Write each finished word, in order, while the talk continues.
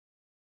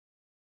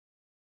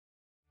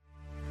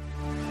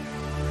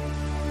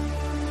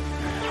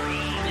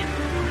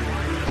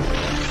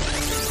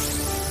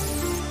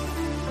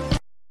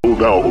Know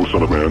thou, O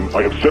son of man,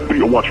 I have set thee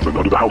a watchman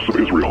unto the house of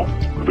Israel.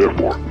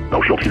 Therefore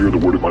thou shalt hear the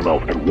word of my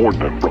mouth, and warn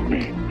them from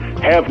me.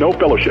 Have no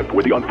fellowship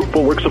with the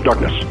unfruitful works of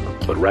darkness,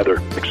 but rather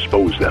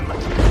expose them.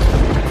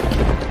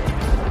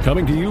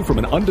 Coming to you from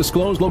an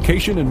undisclosed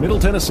location in Middle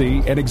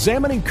Tennessee and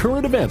examining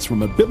current events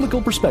from a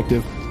biblical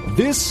perspective,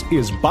 this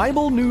is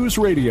Bible News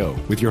Radio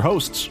with your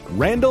hosts,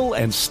 Randall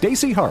and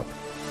Stacy Harp.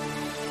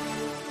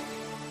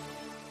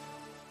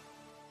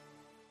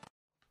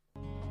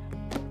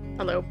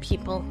 Hello,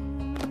 people.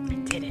 I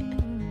did it.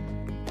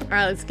 All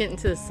right, let's get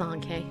into the song,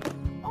 okay?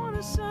 On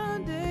a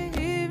Sunday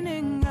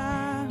evening,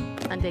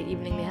 Sunday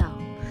evening now.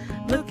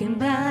 Looking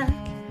back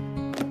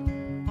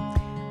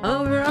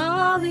over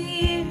all the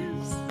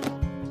years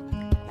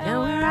and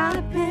where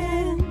I've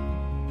been.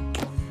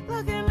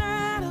 looking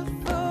at a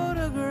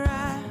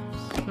photograph.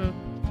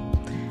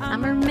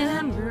 I'm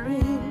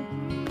remembering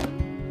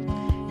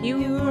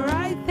you were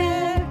right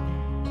there,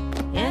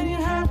 and you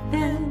have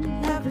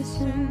been ever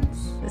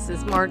since. This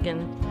is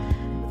Morgan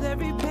With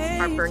every page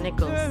Harper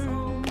Nichols.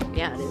 turn,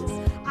 Yeah, it is.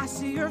 I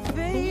see your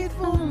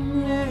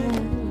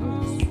faithfulness.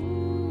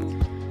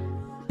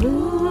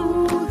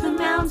 Ooh, the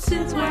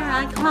mountains where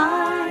I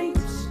climbed,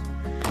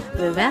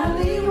 the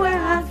valley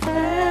where I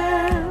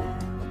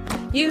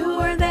fell. You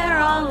were there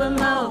all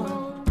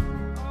alone.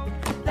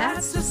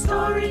 That's the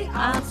story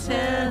I'll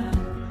tell.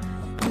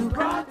 You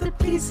brought the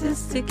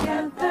pieces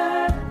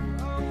together,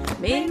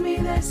 made me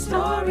the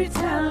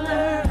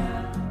storyteller.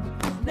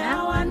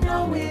 Now I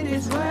know it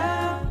is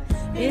well,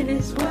 it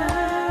is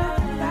well.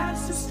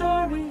 That's the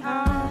story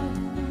I'll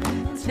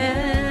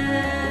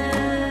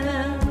tell.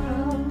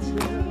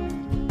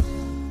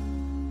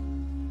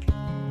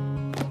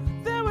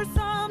 There were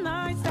some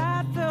nights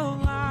that felt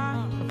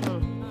like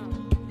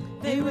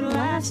They would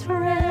last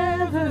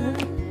forever,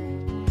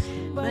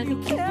 but you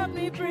kept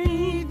me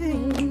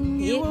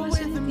breathing. it was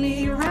with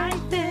me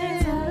right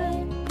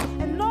there.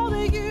 And all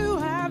that you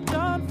have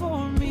done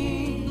for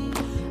me,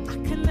 I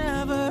can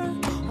never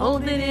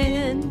Hold it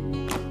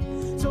in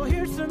So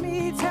here's to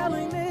me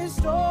telling this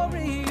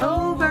story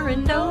over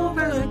and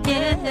over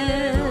again.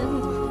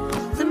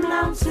 The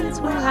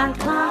mountains where I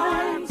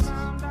climbed,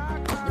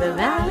 the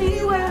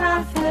valley where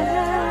I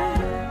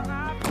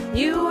fell.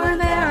 You were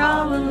there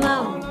all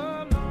alone.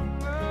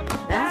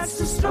 That's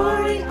the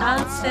story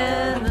I'll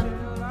tell.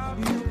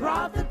 You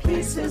brought the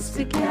pieces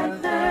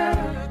together,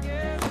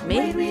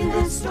 made me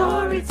the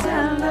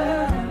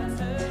storyteller.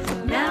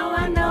 Now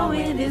I know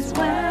it is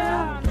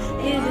well,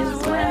 it is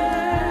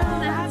well.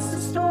 That's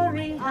the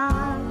story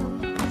I'll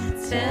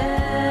tell.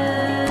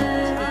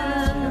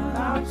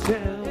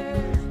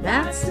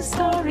 That's the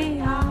story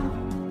I'll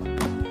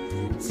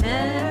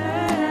tell.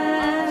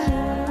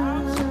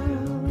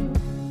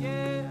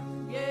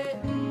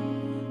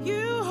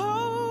 You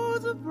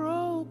hold the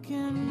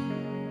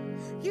broken,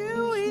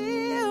 you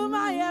heal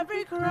my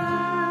every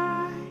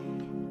cry.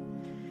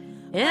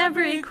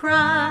 Every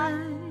cry,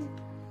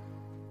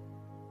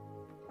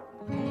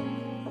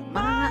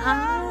 my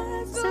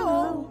eyes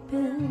are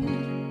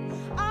open.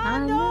 I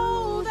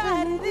know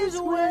that it is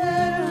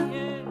well.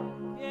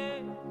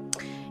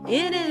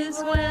 It is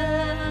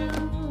well.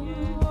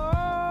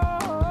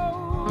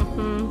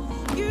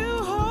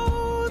 You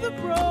hold the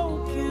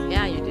broken,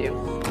 Yeah, you do.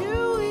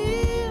 you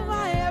heal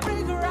my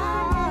every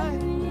cry.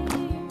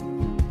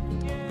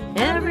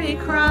 Every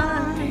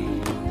cry,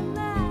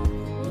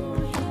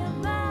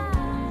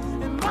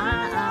 And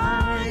my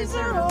eyes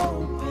are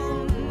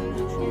open,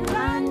 and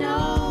I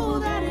know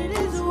that it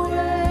is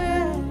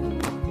well.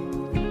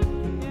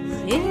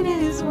 it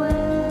is well.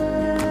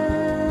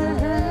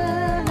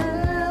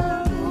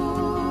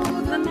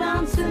 The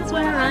mountains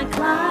where I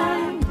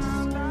climbed,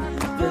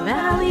 the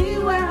valley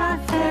where I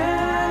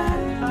fell.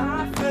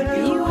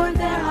 You were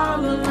there all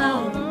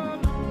alone.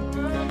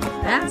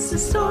 That's the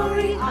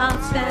story I'll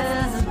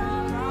tell.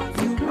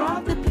 You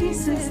brought the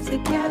pieces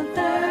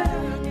together,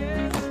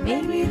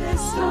 made me the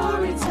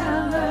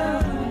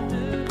storyteller.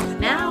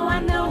 Now I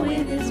know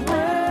it is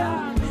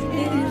well,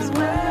 it is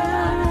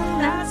well.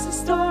 That's the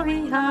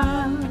story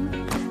I'll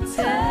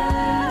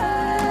tell.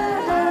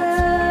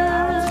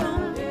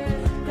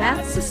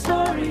 That's the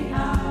story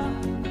I'll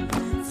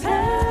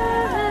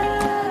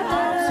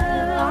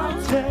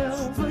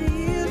tell. For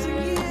years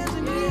and years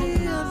and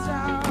years,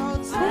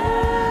 I'll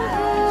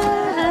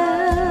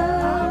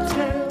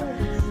Tell.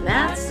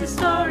 That's the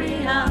story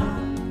I'll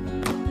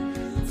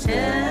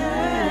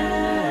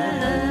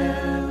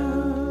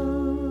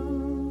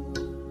tell.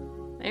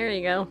 There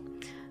you go.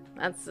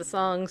 That's the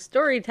song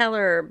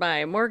Storyteller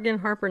by Morgan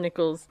Harper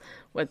Nichols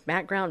with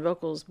background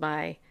vocals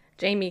by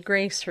Jamie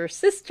Grace, her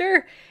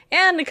sister,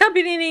 and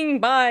accompanying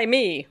by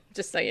me,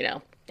 just so you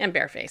know, and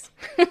Bareface.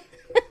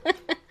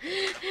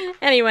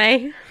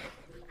 Anyway,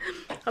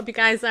 hope you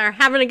guys are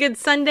having a good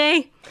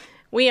Sunday.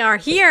 We are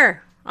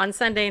here on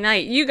Sunday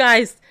night. You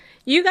guys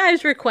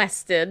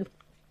requested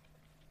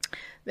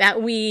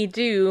that we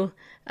do,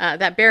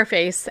 that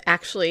Bareface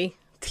actually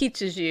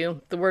teaches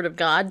you the Word of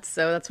God,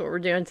 so that's what we're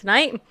doing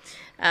tonight.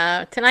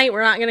 Tonight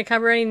we're not going to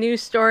cover any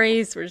news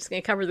stories. We're just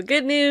going to cover the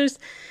good news.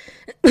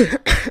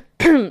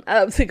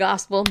 of the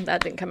gospel.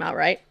 That didn't come out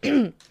right.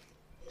 Do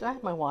I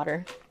have my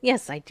water?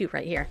 Yes, I do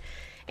right here.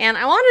 And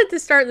I wanted to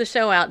start the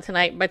show out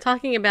tonight by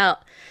talking about,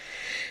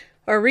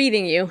 or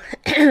reading you,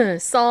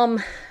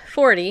 Psalm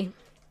 40.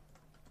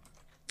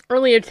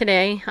 Earlier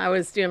today, I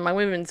was doing my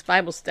women's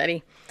Bible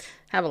study.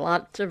 Have a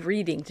lot of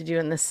reading to do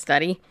in this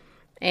study.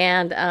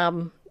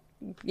 And,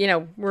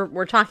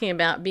 we're talking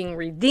about being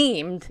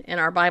redeemed in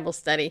our Bible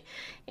study.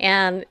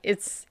 And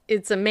it's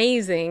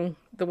amazing,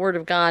 the Word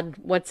of God,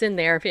 what's in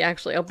there if you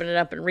actually open it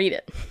up and read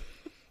it.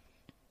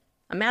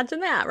 Imagine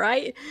that,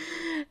 right?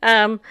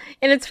 And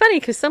it's funny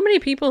because so many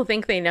people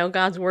think they know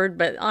God's Word,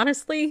 but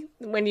honestly,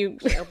 when you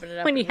open it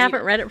up when you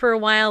haven't read it for a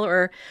while,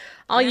 or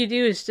all you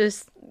do is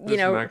just, There's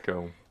an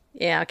echo.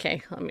 Yeah,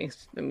 okay, let me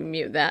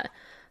mute that.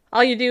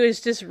 All you do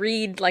is just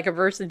read like a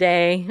verse a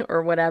day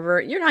or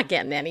whatever. You're not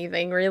getting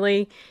anything,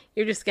 really.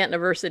 You're just getting a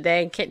verse a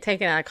day,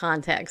 taken out of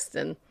context.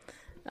 And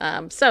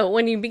so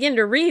when you begin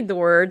to read the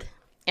Word,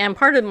 and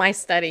part of my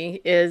study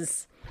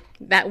is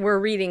that we're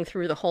reading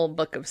through the whole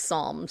book of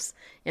Psalms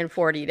in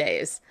 40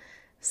 days.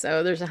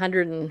 So there's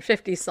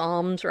 150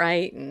 Psalms,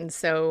 right? And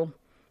so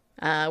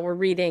we're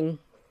reading,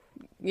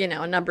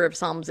 a number of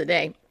Psalms a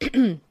day.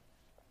 And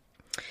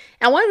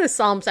one of the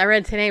Psalms I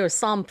read today was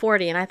Psalm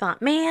 40, and I thought,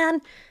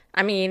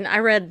 I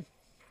read,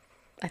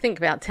 I think,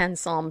 about 10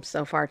 Psalms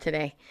so far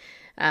today.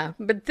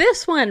 But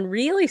this one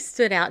really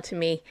stood out to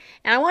me,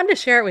 and I wanted to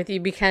share it with you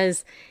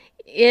because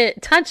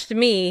it touched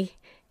me,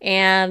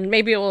 and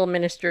maybe it will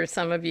minister to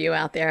some of you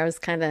out there. I was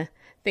kind of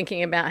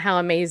thinking about how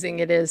amazing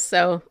it is.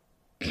 So,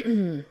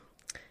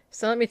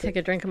 so let me take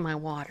a drink of my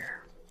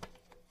water.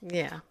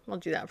 Yeah, I'll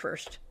do that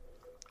first.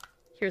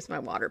 Here's my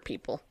water,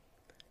 people.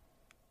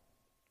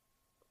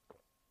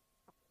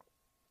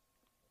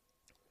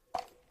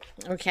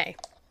 Okay.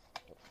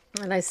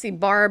 And I see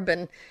Barb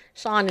and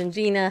Sean and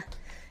Gina.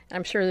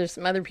 I'm sure there's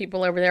some other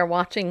people over there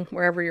watching,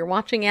 wherever you're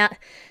watching at.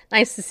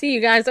 Nice to see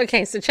you guys.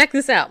 Okay, so check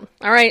this out.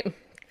 All right.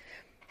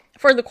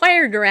 For the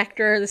choir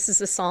director, this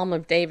is a Psalm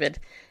of David.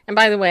 And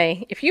by the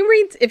way, if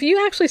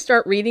you actually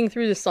start reading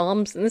through the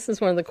Psalms, and this is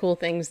one of the cool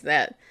things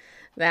that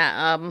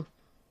I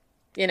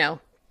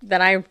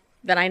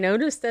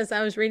noticed as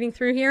I was reading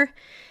through here,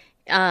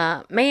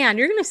 you're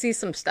going to see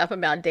some stuff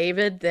about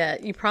David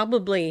that you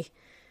probably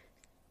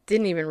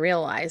didn't even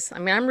realize.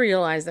 I'm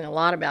realizing a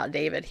lot about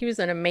David. He was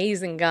an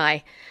amazing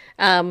guy.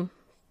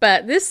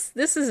 But this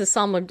is a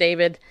Psalm of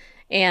David,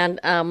 and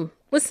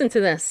listen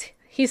to this.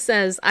 He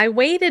says, I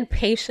waited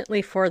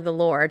patiently for the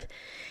Lord,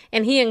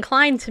 and he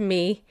inclined to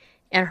me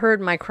and heard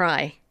my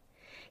cry.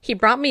 He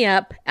brought me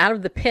up out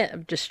of the pit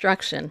of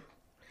destruction,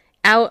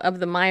 out of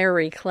the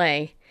miry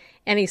clay,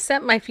 and he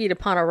set my feet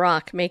upon a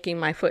rock, making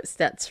my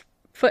footsteps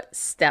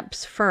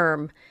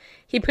firm.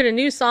 He put a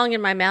new song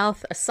in my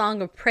mouth, a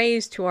song of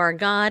praise to our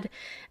God.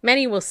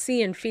 Many will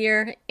see and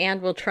fear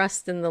and will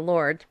trust in the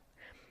Lord.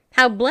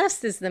 How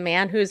blessed is the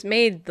man who has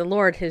made the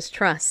Lord his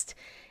trust,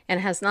 and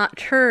has not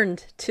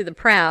turned to the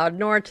proud,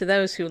 nor to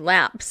those who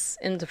lapse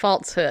into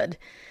falsehood.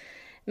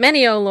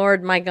 Many, O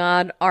Lord, my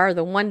God, are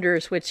the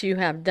wonders which you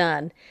have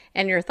done,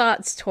 and your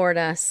thoughts toward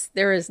us,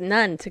 there is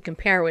none to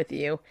compare with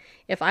you.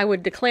 If I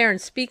would declare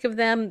and speak of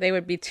them, they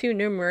would be too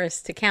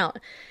numerous to count.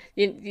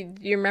 You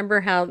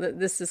remember how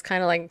this is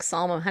kind of like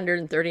Psalm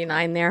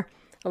 139 there,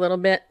 a little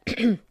bit?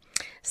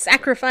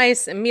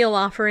 Sacrifice and meal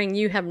offering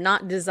you have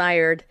not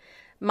desired.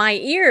 My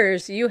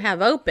ears you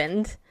have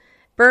opened.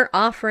 Burnt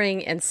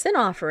offering and sin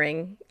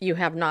offering you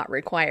have not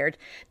required.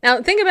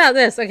 Now think about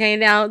this, okay?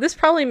 Now this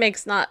probably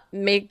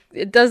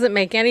it doesn't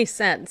make any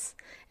sense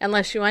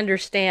unless you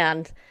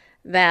understand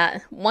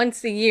that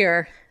once a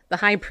year the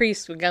high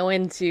priest would go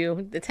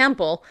into the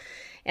temple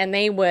and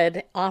they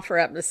would offer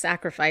up the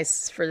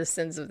sacrifice for the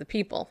sins of the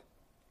people.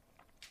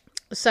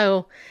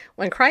 So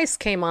when Christ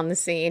came on the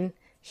scene,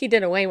 he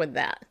did away with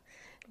that.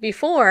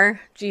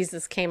 Before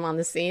Jesus came on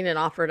the scene and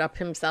offered up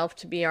himself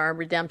to be our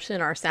redemption,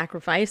 our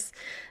sacrifice,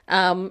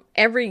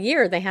 every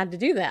year they had to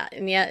do that.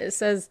 And yet it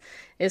says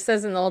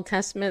in the Old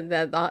Testament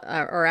that,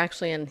 or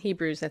actually in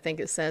Hebrews, I think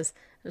it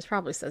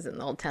probably says it in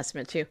the Old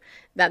Testament too,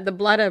 that the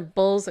blood of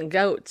bulls and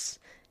goats,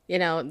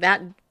 that's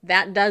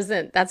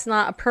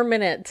not a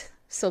permanent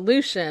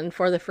solution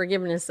for the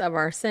forgiveness of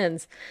our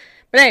sins.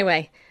 But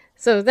anyway,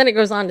 so then it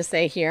goes on to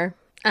say here,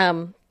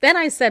 then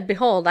I said,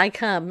 behold, I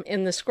come.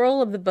 In the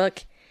scroll of the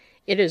book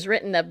it is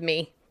written of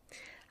me.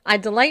 I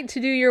delight to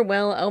do your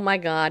will, O my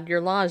God.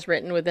 Your law is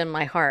written within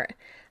my heart.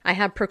 I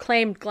have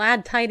proclaimed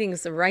glad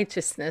tidings of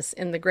righteousness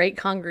in the great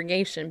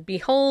congregation.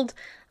 Behold,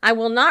 I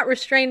will not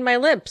restrain my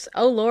lips.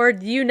 O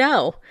Lord, you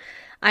know.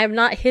 I have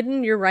not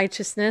hidden your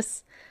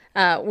righteousness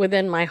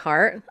within my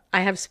heart.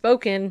 I have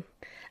spoken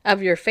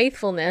of your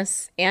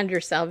faithfulness and your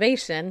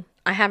salvation.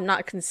 I have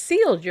not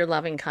concealed your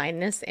loving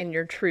kindness and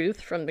your truth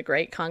from the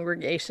great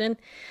congregation.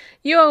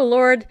 You, O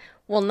Lord,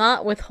 will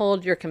not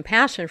withhold your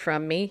compassion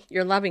from me.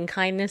 Your loving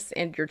kindness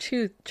and your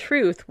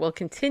truth will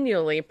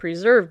continually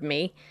preserve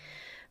me.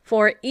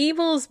 For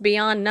evils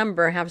beyond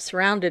number have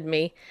surrounded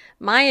me.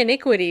 My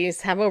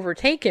iniquities have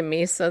overtaken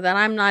me so that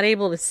I'm not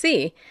able to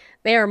see.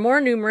 They are more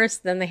numerous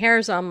than the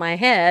hairs on my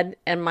head,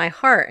 and my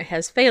heart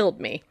has failed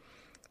me.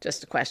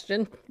 Just a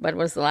question. When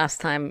was the last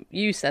time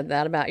you said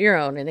that about your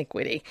own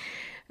iniquity?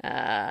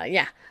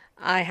 Yeah,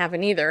 I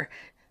haven't either.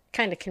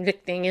 Kind of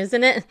convicting,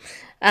 isn't it?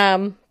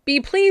 Be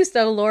pleased,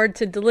 O Lord,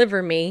 to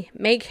deliver me.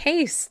 Make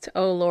haste,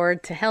 O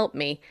Lord, to help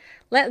me.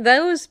 Let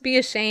those be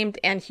ashamed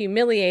and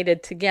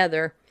humiliated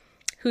together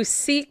who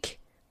seek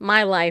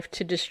my life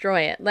to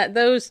destroy it. Let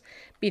those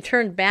be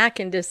turned back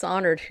and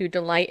dishonored who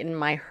delight in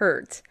my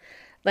hurt.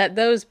 Let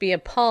those be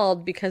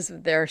appalled because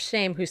of their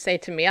shame who say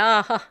to me,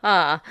 ah, ha,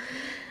 ha.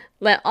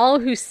 Let all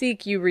who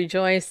seek you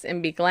rejoice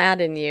and be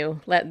glad in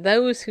you. Let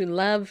those who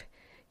love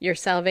your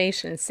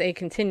salvation say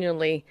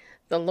continually,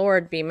 the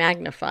Lord be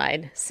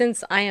magnified.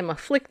 Since I am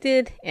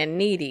afflicted and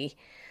needy,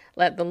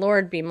 let the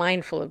Lord be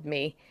mindful of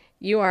me.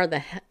 You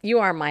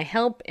are my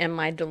help and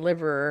my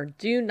deliverer.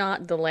 Do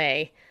not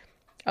delay.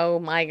 Oh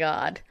my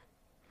God.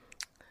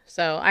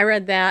 So I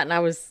read that and I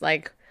was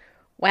like,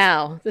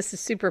 wow, this is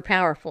super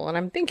powerful. And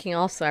I'm thinking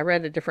also, I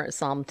read a different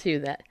Psalm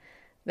too,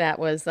 that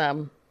was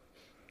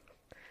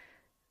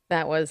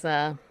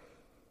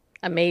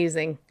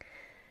amazing.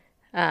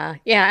 Yeah,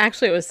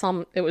 actually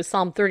it was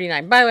Psalm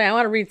 39. By the way, I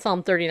want to read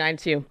Psalm 39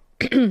 too.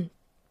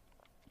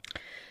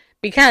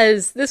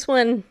 Because this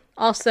one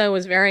also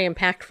was very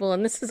impactful,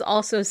 and this is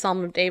also a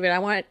Psalm of David. I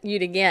want you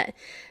to get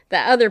the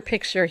other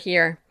picture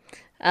here.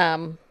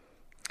 And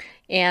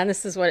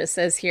this is what it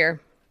says here.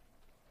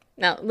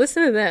 Now,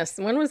 listen to this.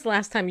 When was the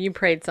last time you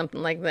prayed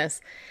something like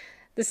this?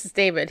 This is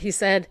David. He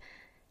said,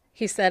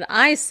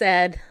 I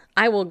said,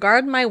 I will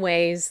guard my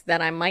ways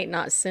that I might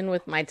not sin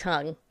with my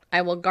tongue.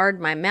 I will guard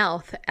my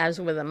mouth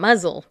as with a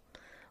muzzle,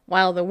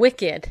 while the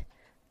wicked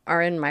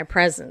are in my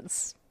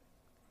presence.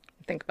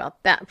 Think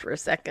about that for a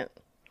second.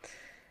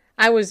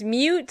 I was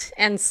mute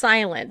and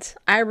silent.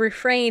 I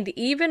refrained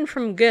even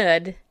from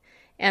good,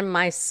 and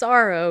my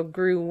sorrow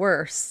grew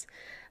worse.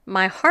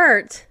 My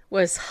heart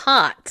was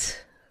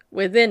hot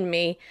within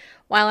me.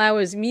 While I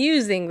was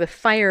musing, the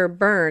fire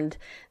burned.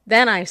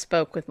 Then I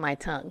spoke with my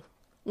tongue.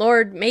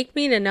 Lord, make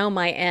me to know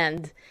my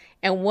end,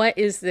 and what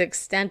is the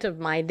extent of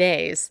my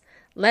days.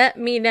 Let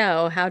me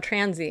know how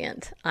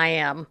transient I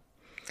am.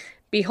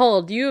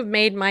 Behold, you have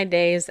made my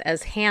days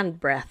as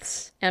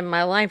handbreadths, and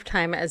my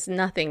lifetime as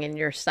nothing in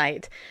your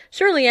sight.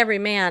 Surely every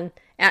man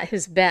at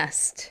his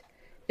best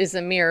is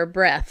a mere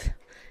breath.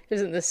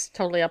 Isn't this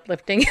totally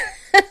uplifting?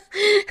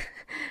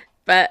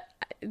 But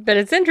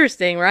it's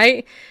interesting,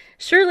 right?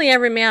 Surely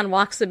every man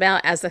walks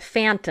about as a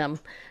phantom.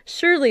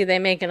 Surely they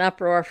make an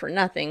uproar for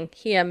nothing.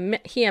 He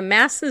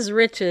amasses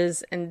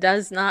riches and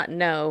does not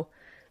know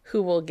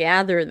who will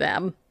gather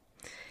them.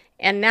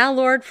 And now,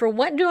 Lord, for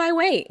what do I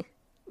wait?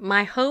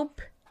 My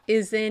hope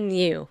is in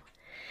you.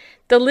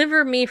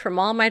 Deliver me from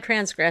all my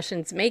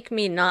transgressions. Make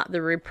me not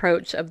the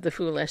reproach of the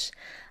foolish.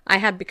 I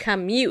have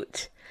become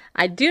mute.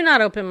 I do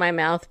not open my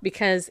mouth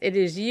because it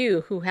is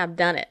you who have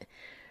done it.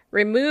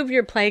 Remove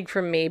your plague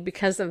from me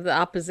because of the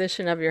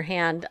opposition of your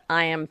hand.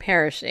 I am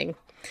perishing.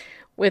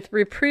 With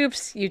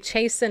reproofs you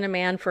chasten a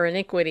man for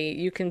iniquity.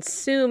 You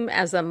consume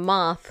as a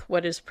moth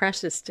what is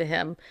precious to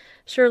him.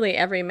 Surely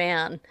every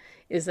man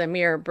is a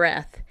mere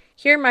breath.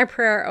 Hear my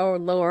prayer, O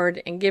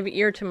Lord, and give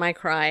ear to my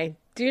cry.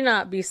 Do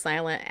not be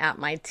silent at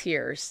my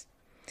tears.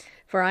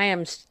 For I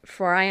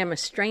am a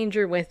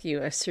stranger with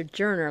you, a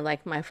sojourner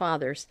like my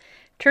fathers.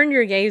 Turn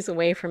your gaze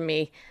away from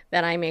me,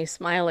 that I may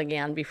smile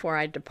again before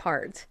I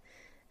depart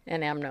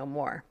and am no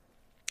more.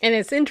 And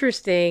it's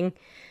interesting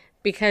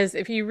because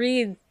if you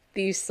read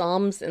these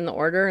Psalms in the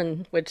order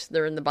in which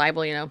they're in the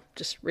Bible,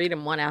 just read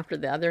them one after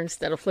the other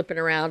instead of flipping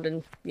around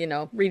and,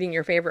 reading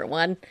your favorite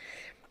one.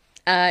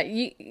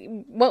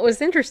 What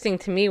was interesting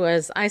to me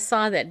was I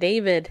saw that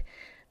David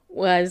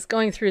was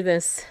going through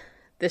this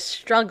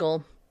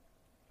struggle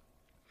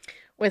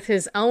with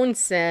his own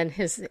sin,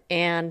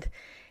 and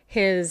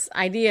his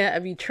idea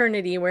of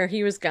eternity, where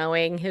he was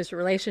going, his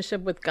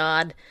relationship with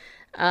God,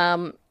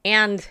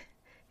 and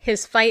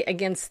his fight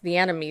against the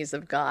enemies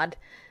of God.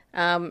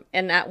 And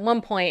at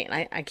one point,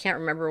 I can't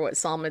remember what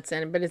Psalm it's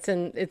in, but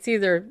if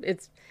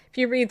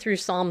you read through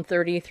Psalm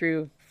 30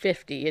 through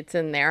 50, it's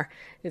in there.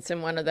 It's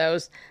in one of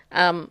those.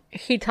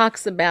 He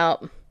talks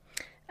about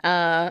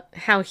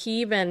how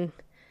he even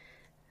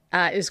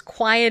is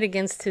quiet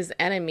against his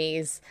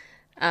enemies,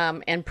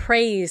 and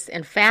prays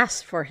and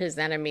fasts for his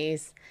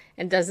enemies,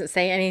 and doesn't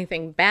say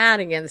anything bad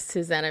against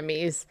his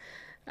enemies,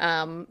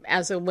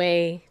 as a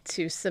way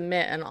to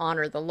submit and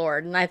honor the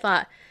Lord. And I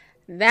thought,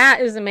 that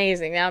is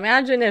amazing. Now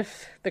imagine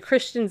if the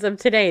Christians of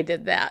today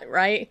did that,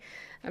 right?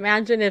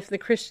 Imagine if the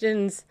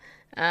Christians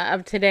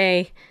of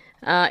today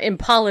in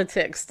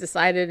politics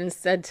decided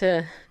instead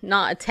to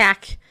not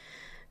attack,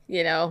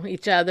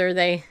 each other,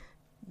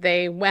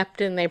 they wept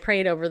and they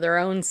prayed over their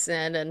own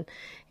sin,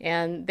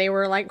 and they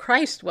were like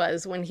Christ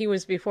was when he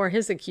was before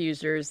his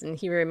accusers, and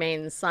he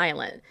remained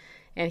silent,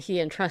 and he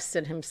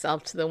entrusted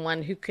himself to the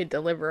one who could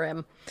deliver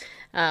him.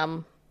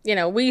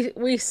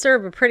 We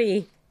serve a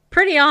pretty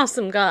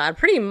awesome God,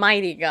 pretty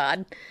mighty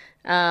God.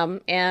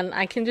 And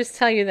I can just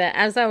tell you that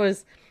as I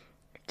was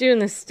doing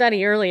this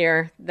study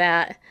earlier,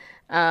 that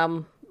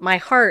my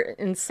heart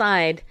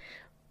inside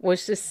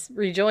was just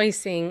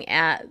rejoicing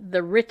at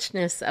the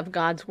richness of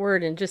God's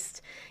word. And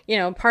just,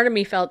 part of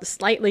me felt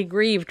slightly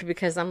grieved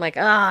because I'm like,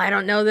 I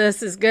don't know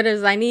this as good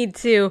as I need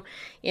to.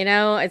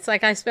 It's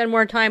like I spend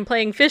more time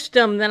playing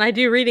fishdom than I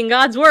do reading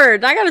God's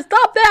word. I got to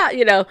stop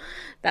that,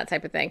 that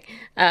type of thing.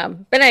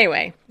 But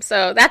anyway,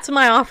 so that's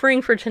my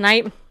offering for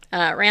tonight.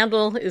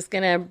 Randall is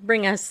going to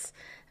bring us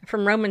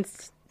from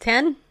Romans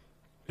 10.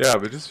 Yeah,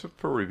 but just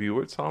for review,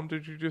 what psalm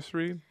did you just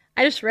read?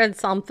 I just read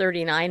Psalm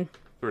 39.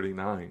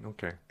 39,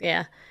 okay.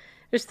 Yeah.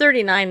 There's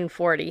 39 and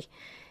 40.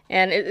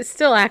 And it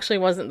still actually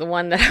wasn't the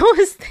one that I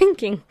was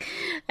thinking.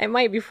 It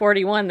might be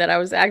 41 that I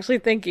was actually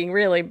thinking,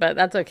 really, but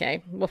that's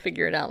okay. We'll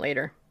figure it out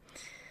later.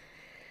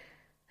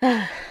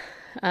 Yeah,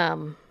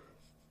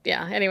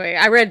 anyway,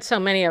 I read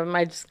so many of them,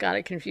 I just got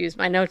it confused.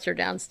 My notes are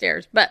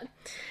downstairs. But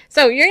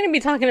so you're going to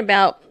be talking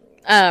about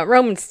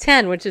Romans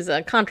 10, which is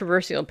a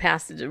controversial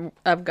passage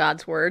of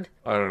God's word.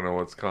 I don't know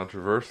what's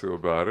controversial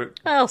about it.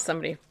 Well,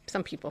 some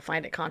people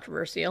find it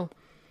controversial.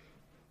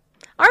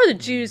 Are the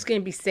Jews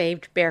going to be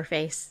saved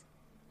bareface?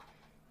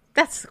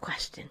 That's the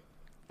question.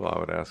 Well, I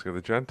would ask, are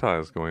the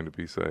Gentiles going to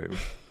be saved?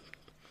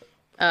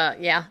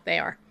 Yeah, they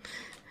are.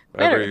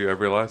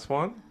 Every last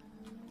one?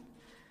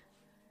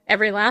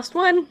 Every last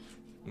one?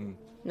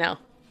 No.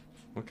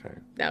 Okay.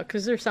 No,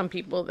 because there's some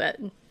people that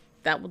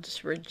will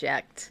just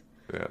reject.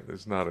 Yeah,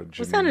 there's not a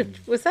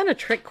Was that a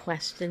trick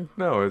question?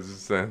 No, it's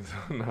just,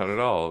 not at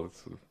all.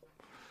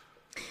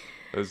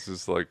 It's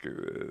just like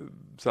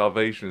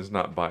salvation is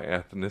not by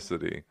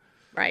ethnicity.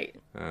 Right.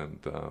 And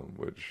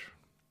which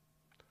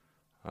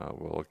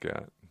we'll look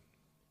at.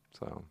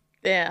 So.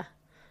 Yeah.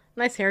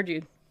 Nice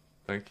hairdo.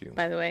 Thank you.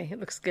 By the way, it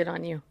looks good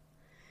on you.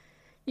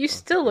 You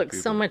still look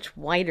so much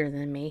whiter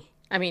than me.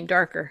 I mean,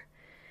 darker.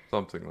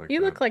 Something like that.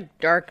 You look like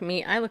dark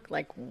meat. I look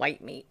like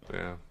white meat.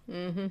 Yeah.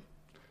 Mm-hmm.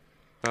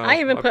 Well, I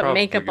even put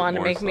makeup get on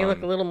to make sun. me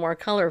look a little more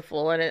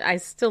colorful, and I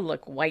still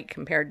look white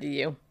compared to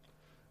you.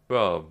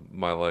 Well,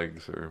 my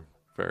legs are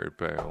very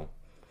pale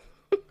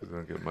because I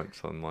don't get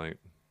much sunlight.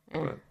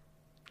 But.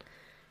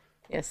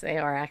 Yes, they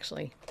are,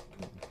 actually.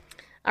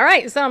 All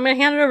right, so I'm going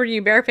to hand it over to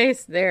you,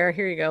 Bareface. There,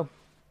 here you go.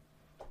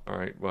 All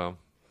right, well.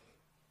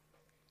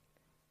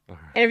 And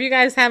if you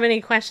guys have any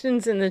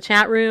questions in the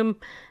chat room,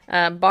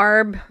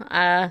 Barb,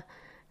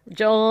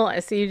 Joel, I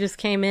see you just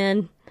came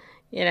in.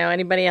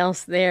 Anybody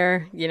else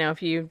there?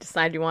 If you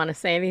decide you want to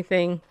say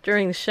anything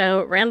during the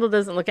show. Randall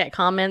doesn't look at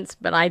comments,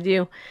 but I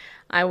do.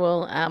 I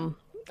will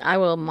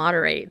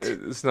moderate.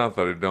 It's not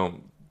that I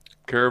don't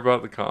care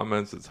about the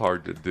comments. It's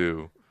hard to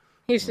do.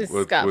 He's just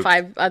got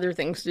 5 other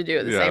things to do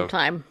at the same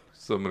time.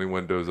 So many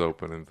windows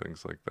open and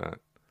things like that.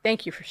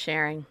 Thank you for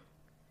sharing.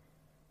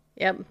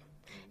 Yep.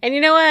 And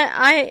you know what?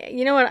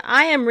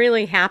 I am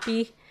really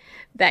happy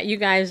that you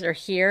guys are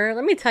here.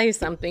 Let me tell you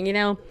something,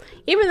 even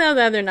though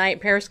the other night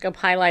Periscope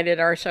highlighted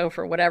our show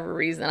for whatever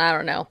reason, I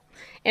don't know.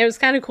 And it was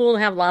kind of cool to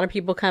have a lot of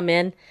people come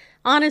in.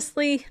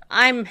 Honestly,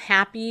 I'm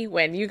happy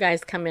when you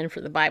guys come in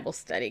for the Bible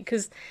study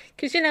because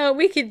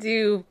we could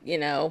do,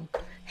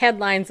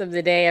 headlines of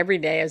the day every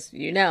day, as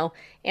you know,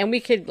 and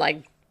we could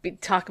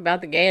talk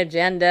about the gay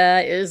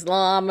agenda,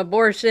 Islam,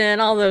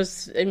 abortion, all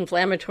those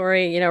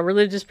inflammatory,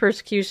 religious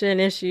persecution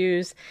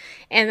issues,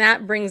 and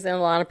that brings in a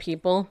lot of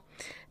people.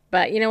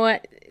 But you know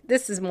what?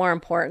 This is more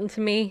important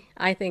to me.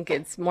 I think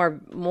it's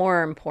more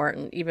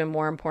important, even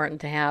more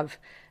important to have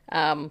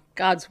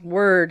God's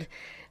word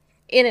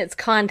in its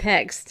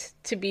context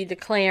to be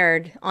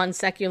declared on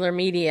secular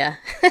media.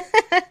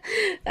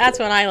 That's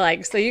what I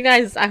like. So you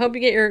guys, I hope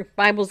you get your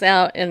Bibles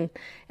out and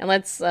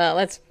let's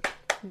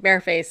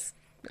bareface,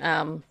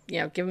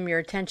 give them your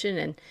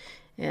attention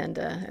and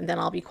then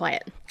I'll be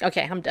quiet.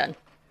 Okay, I'm done.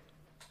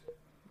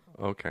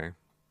 Okay.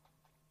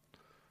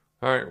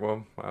 All right,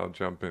 well, I'll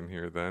jump in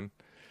here then.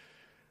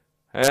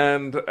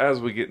 And as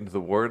we get into the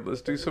Word,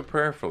 let's do so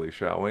prayerfully,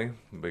 shall we?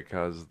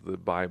 Because the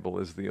Bible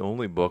is the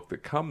only book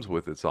that comes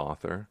with its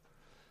author.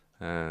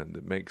 And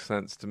it makes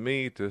sense to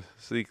me to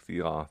seek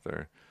the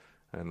author.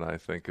 And I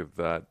think of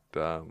that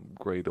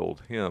great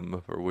old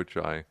hymn for which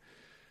I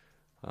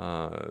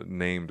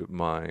named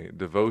my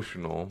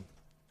devotional,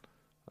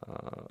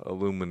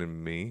 Illuminate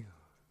Me,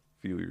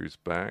 a few years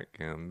back.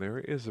 And there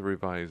is a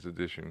revised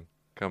edition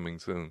coming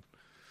soon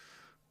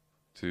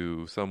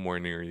to somewhere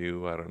near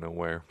you. I don't know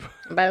where.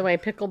 By the way,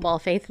 Pickleball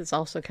Faith is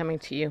also coming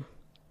to you.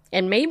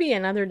 And maybe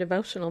another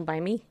devotional by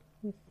me.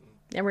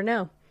 Never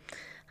know.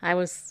 I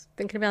was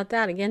thinking about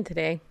that again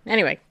today.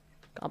 Anyway,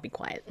 I'll be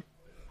quiet.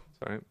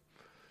 That's right.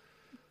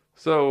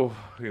 So,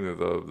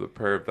 the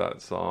prayer of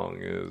that song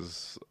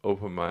is,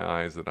 open my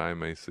eyes that I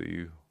may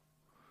see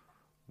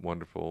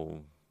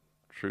wonderful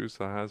truths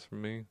thou has for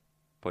me.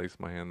 Place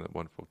my hand that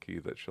wonderful key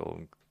that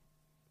shall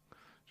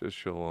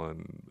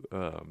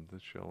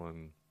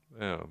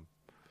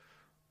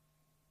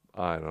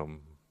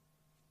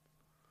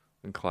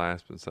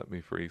enclasp and set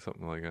me free,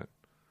 something like that.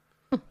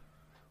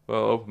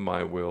 Well, open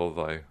my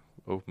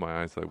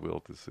eyes thy will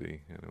to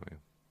see. Anyway,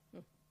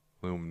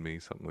 illumine me,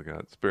 something like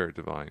that. Spirit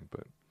divine,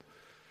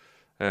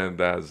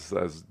 and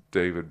as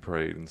David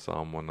prayed in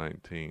Psalm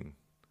 119,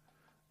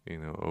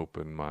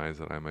 open my eyes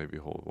that I may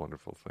behold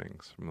wonderful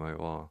things from thy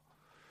law.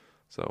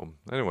 So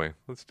anyway,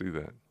 let's do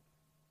that.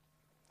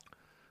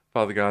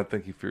 Father God,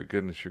 thank you for your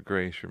goodness, your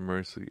grace, your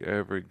mercy,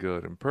 every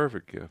good and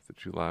perfect gift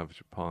that you lavish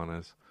upon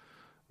us.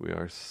 We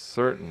are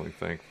certainly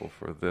thankful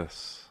for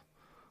this,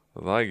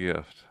 thy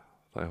gift,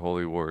 thy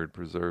holy word,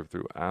 preserved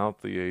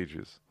throughout the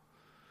ages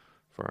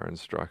for our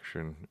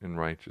instruction in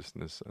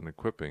righteousness and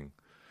equipping,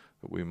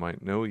 that we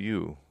might know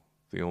you,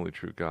 the only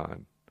true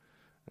God,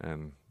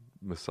 and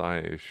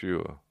Messiah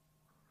Yeshua,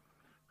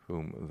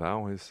 whom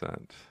thou hast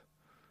sent.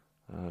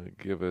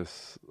 Give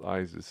us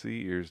eyes to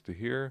see, ears to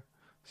hear,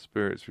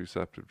 spirits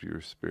receptive to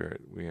your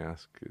spirit. We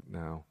ask it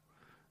now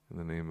in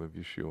the name of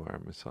Yeshua, our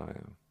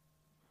Messiah.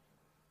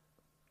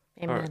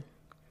 Amen. Right.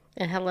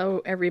 And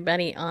hello,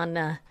 everybody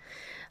on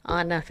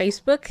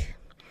Facebook.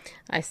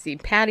 I see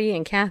Patty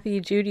and Kathy,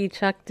 Judy,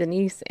 Chuck,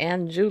 Denise,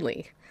 and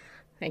Julie.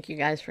 Thank you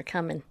guys for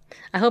coming.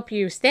 I hope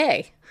you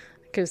stay,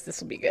 because this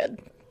will be good.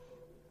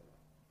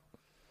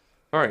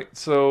 All right,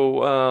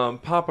 so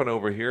popping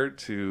over here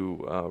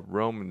to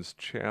Romans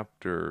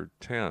chapter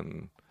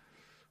 10,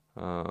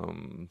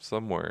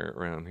 somewhere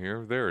around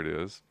here. There it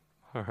is.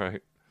 All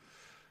right.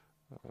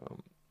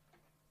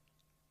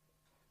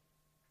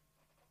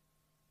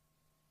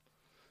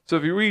 So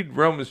if you read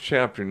Romans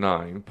chapter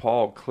 9,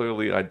 Paul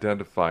clearly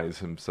identifies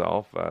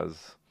himself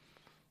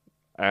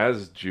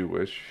as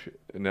Jewish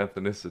in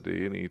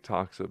ethnicity, and he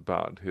talks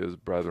about his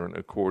brethren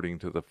according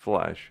to the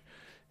flesh,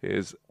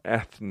 his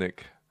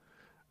ethnic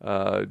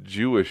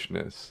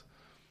Jewishness,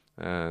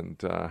 and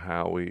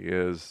how he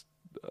is,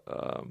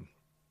 a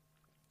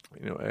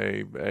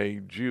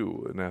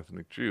Jew, an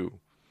ethnic Jew.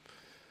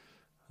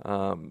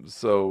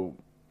 So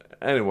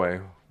anyway,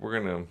 we're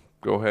going to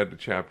go ahead to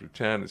chapter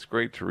 10. It's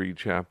great to read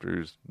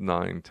chapters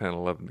 9, 10,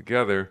 11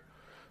 together,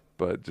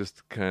 but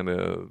just kind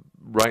of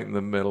right in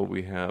the middle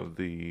we have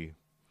the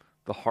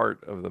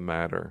heart of the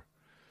matter,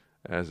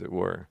 as it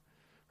were.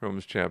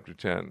 Romans chapter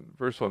 10,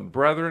 verse 1.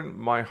 Brethren,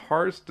 my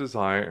heart's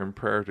desire and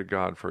prayer to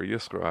God for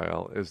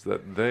Israel is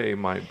that they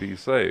might be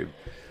saved.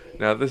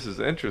 Now this is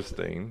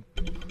interesting.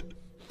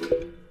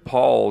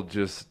 Paul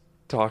just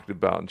talked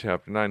about in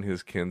chapter 9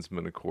 his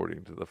kinsmen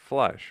according to the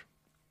flesh.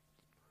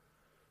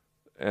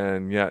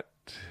 And yet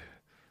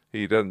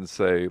he doesn't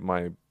say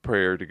my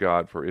prayer to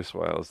God for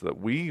Israel is that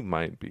we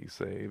might be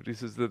saved. He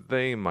says that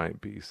they might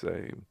be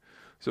saved.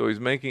 So he's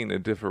making a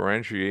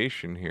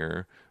differentiation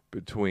here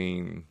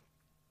between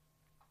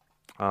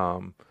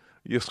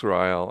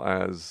Israel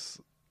as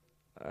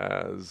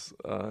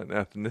an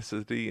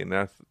ethnicity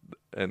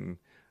and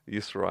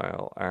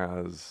Israel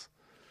as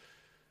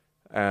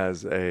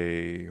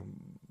a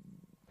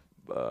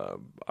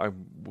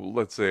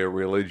let's say a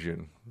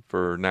religion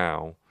for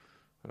now,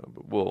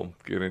 but we'll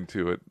get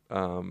into it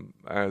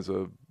as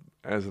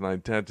an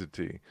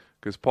identity,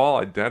 because Paul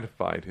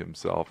identified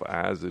himself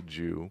as a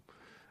Jew,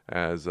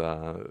 as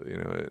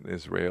an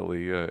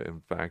Israeli,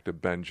 in fact a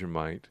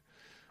Benjamite.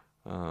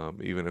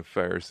 Even a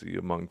Pharisee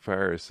among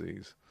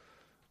Pharisees,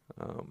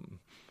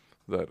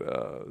 that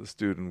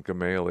student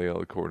Gamaliel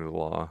according to the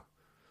law.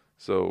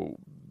 So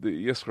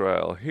the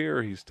Israel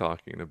here he's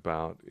talking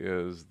about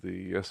is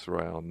the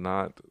Israel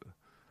not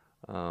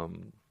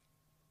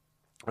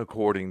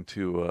according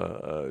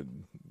to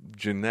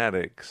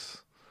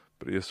genetics,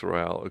 but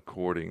Israel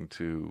according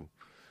to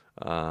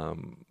a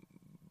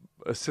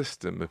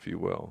system, if you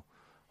will,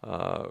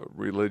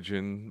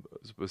 religion,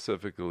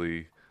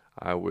 specifically,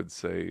 I would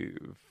say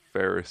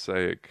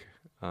Pharisaic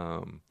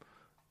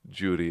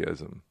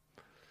Judaism.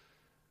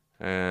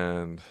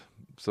 And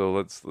so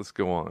let's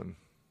go on.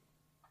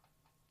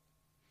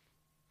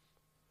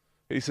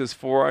 He says,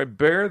 for I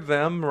bear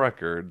them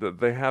record that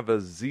they have a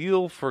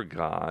zeal for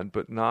God,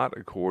 but not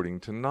according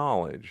to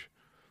knowledge.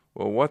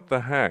 Well, what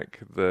the heck?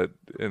 That,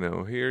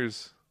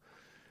 here's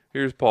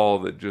Paul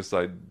that just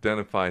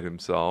identified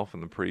himself in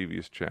the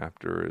previous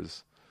chapter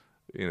as,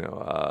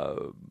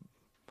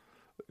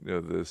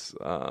 this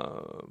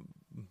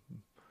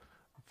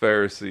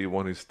Pharisee,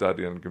 one who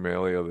studied under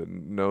Gamaliel, that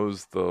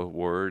knows the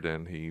word,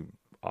 and he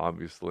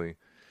obviously,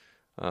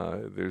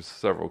 there's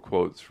several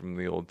quotes from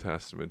the Old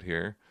Testament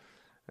here,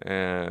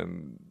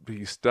 and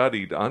he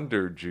studied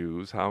under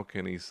Jews. How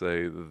can he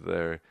say that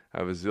they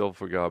have a zeal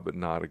for God but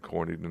not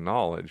according to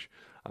knowledge?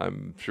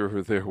 I'm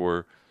sure there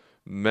were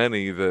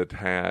many that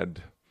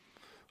had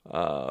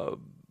a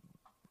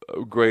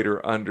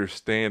greater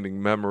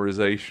understanding,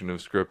 memorization of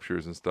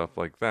scriptures and stuff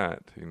like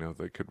that.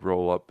 They could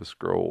roll up a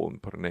scroll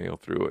and put a nail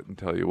through it and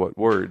tell you what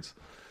words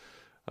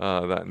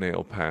that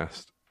nail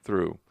passed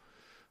through.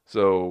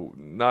 So,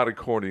 not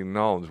according to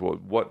knowledge.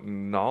 What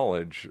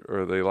knowledge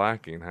are they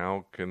lacking?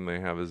 How can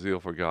they have a zeal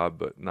for God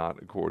but not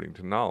according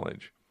to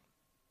knowledge?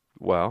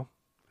 Well,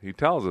 he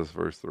tells us,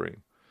 verse 3,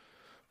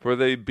 for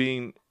they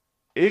being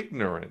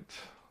ignorant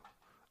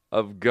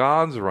of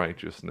God's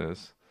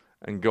righteousness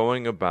and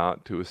going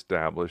about to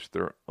establish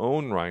their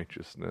own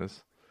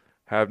righteousness,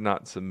 have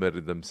not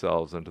submitted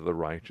themselves unto the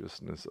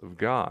righteousness of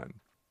God.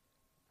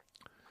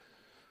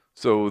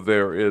 So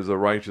there is a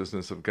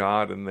righteousness of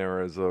God, and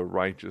there is a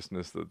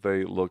righteousness that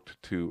they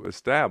looked to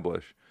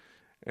establish.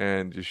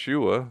 And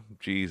Yeshua,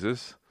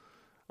 Jesus,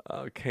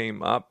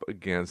 came up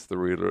against the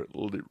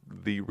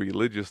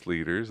religious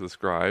leaders, the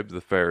scribes,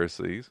 the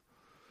Pharisees,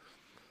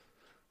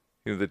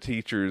 the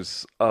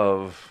teachers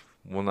of,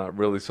 well, not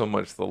really so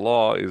much the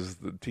law, is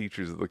the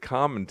teachers of the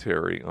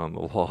commentary on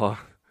the law,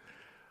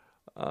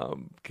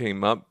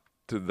 came up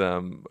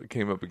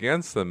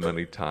against them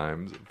many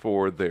times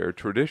for their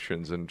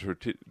traditions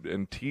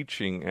and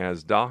teaching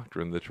as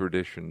doctrine the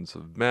traditions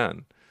of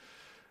men.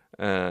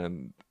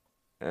 And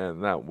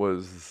that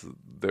was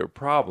their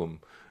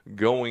problem.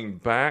 Going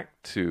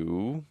back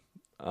to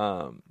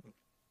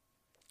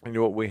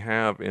what we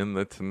have in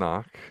the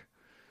Tanakh,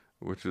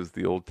 which is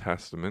the Old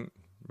Testament.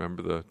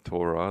 Remember the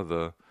Torah,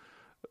 the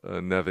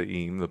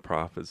Nevi'im, the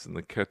prophets, and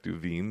the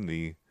Ketuvim,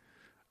 the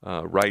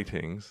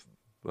writings,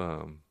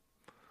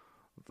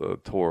 the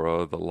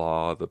Torah, the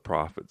law, the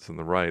prophets, and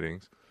the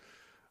writings.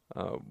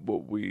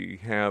 What we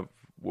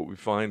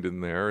find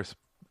in there,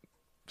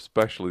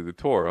 especially the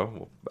Torah,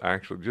 well,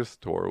 actually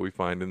just Torah, we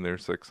find in there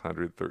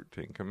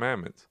 613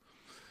 commandments.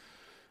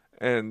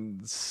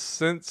 And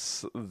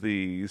since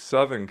the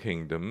southern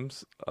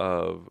kingdoms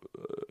of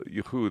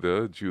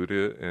Yehuda,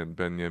 Judah, and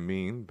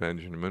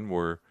Benjamin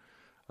were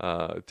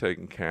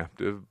taken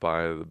captive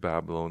by the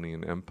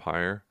Babylonian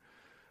Empire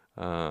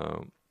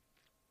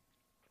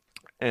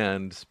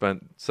and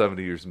spent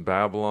 70 years in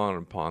Babylon,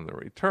 upon their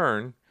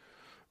return,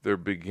 there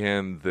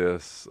began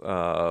this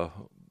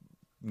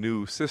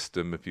new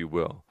system, if you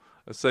will,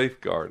 a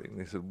safeguarding.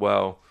 They said,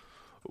 well,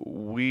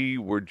 we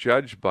were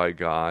judged by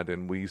God,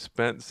 and we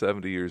spent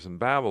 70 years in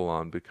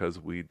Babylon because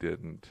we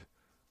didn't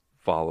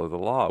follow the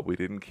law. We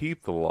didn't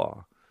keep the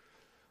law.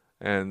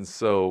 And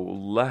so,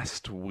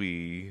 lest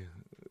we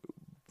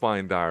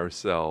find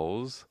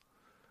ourselves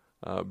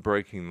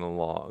breaking the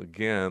law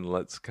again,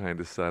 let's kind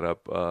of set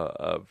up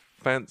a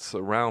fence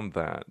around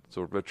that,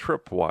 sort of a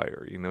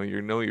tripwire.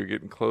 You're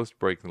getting close to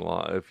breaking the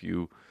law if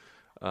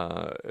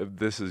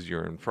this is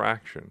your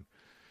infraction.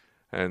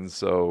 And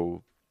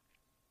so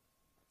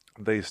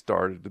they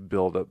started to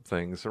build up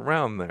things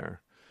around there,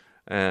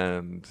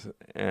 and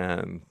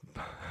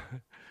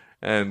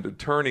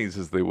attorneys,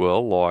 as they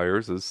will,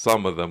 lawyers, as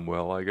some of them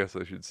will, I guess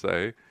I should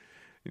say,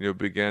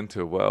 began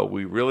to, well,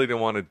 we really don't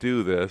want to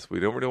do this. We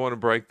don't really want to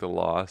break the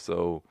law.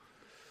 So,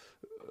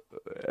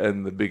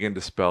 and they begin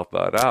to spell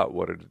that out.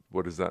 What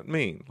does that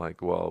mean?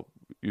 Like, well,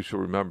 you shall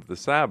remember the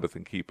Sabbath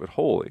and keep it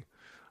holy.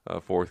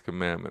 Fourth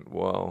commandment.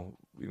 Well,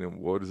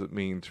 what does it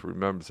mean to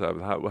remember the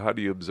Sabbath? How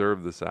do you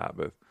observe the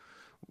Sabbath?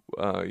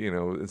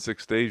 In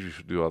 6 days you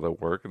should do all the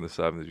work, and the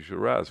seventh you should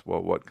rest.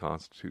 Well, what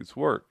constitutes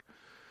work?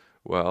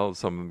 Well,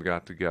 some of them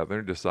got together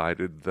and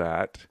decided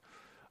that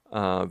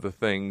the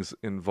things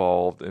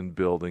involved in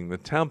building the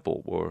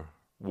temple were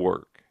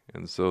work.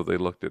 And so they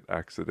looked at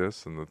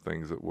Exodus and the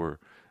things that were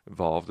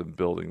involved in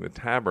building the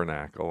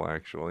tabernacle,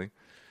 actually,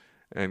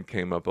 and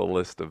came up a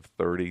list of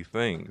 30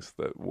 things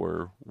that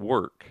were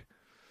work.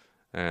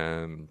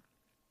 And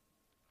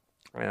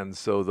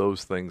so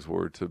those things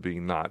were to be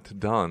not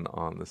done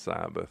on the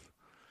Sabbath,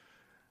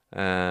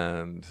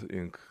 and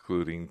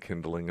including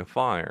kindling a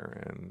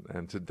fire.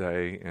 And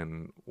today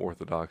in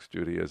Orthodox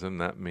Judaism,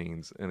 that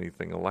means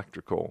anything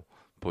electrical,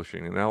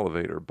 pushing an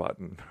elevator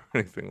button, or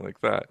anything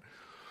like that.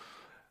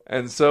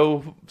 And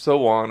so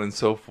on and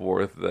so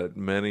forth, that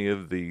many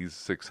of these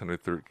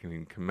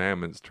 613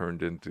 commandments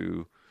turned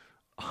into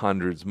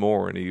hundreds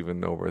more, and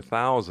even over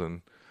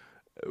 1,000,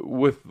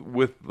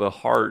 with the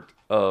heart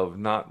of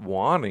not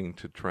wanting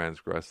to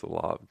transgress the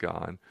law of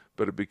God,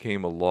 but it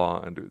became a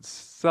law unto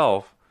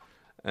itself,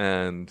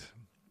 and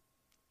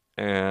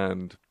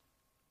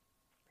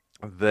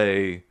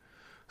they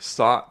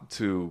sought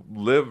to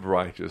live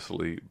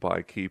righteously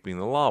by keeping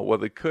the law. Well,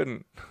 they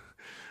couldn't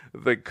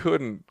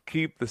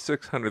keep the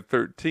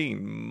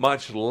 613,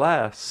 much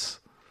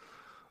less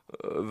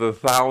the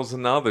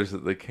 1,000 others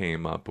that they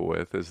came up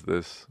with, as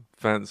this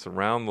fence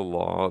around the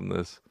law,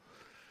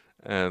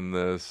 and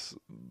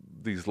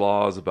these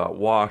laws about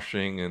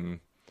washing,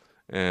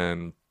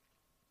 and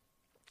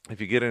if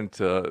you get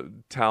into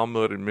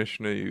Talmud and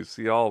Mishnah, you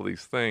see all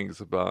these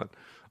things about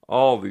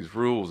all these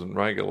rules and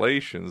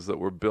regulations that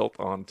were built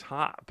on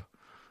top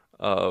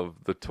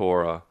of the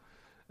Torah.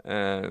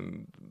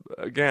 And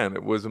again,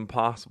 it was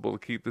impossible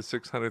to keep the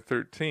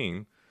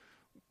 613,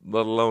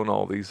 let alone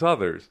all these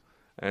others.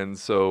 And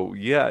so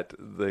yet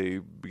they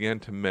began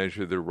to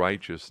measure their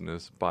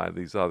righteousness by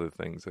these other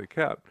things they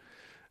kept.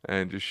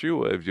 And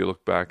Yeshua, if you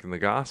look back in the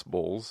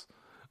Gospels,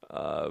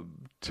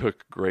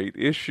 took great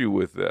issue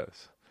with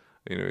this.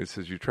 He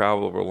says, you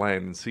travel over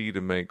land and sea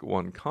to make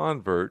one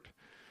convert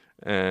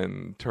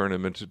and turn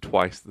him into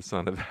twice the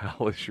son of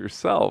hell as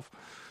yourself.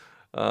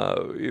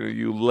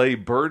 You lay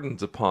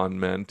burdens upon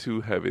men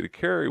too heavy to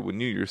carry when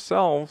you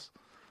yourselves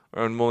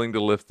are unwilling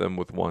to lift them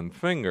with one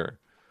finger.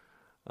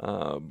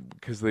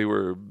 Because they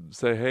were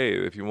say, hey,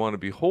 if you want to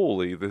be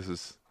holy, this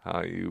is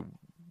how you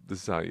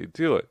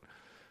do it.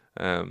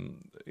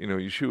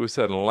 Yeshua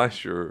said,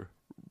 unless you're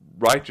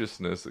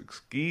righteousness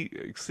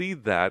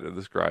exceed that of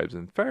the scribes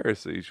and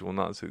Pharisees, you will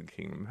not see the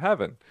kingdom of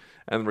heaven.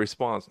 And the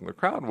response from the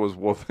crowd was,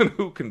 well, then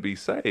who can be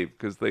saved?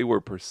 Because they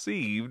were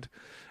perceived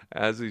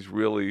as these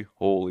really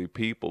holy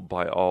people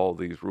by all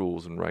these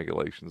rules and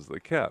regulations they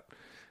kept.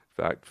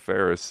 In fact,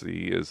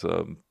 Pharisee is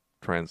a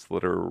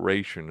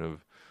transliteration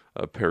of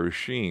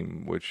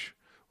Perushim,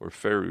 or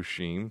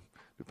Ferushim,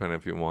 depending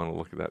if you want to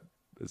look at that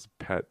as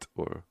pet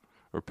or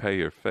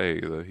pei or fei,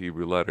 the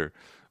Hebrew letter.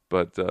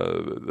 But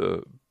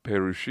the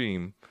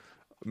Perushim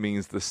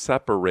means the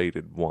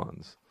separated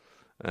ones.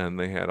 And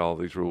they had all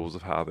these rules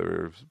of how they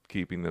were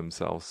keeping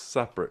themselves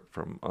separate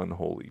from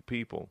unholy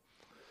people.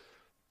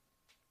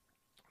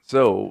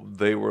 So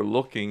they were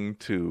looking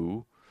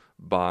to,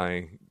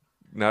 by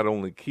not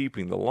only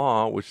keeping the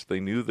law, which they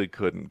knew they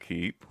couldn't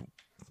keep,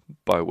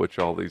 by which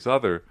all these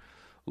other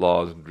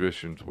laws and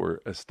traditions were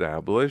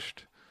establish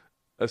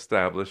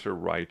a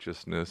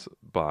righteousness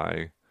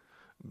by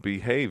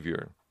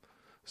behavior.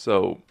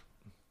 So,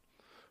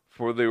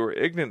 for they were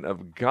ignorant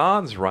of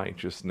God's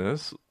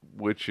righteousness,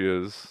 which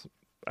is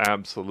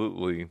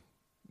absolutely,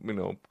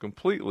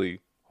 completely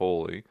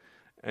holy,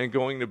 and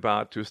going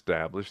about to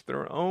establish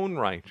their own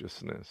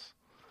righteousness.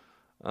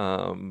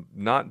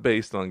 Not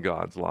based on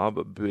God's law,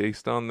 but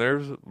based on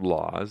their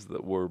laws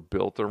that were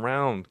built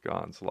around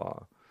God's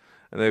law.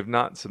 And they've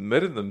not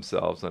submitted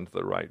themselves unto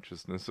the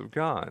righteousness of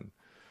God.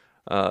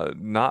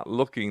 Not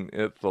looking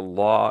at the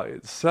law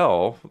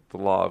itself, the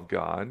law of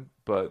God,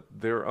 but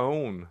their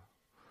own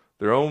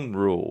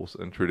rules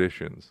and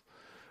traditions.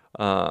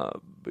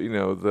 The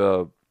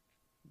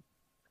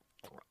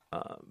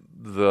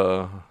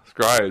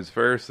scribes,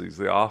 Pharisees,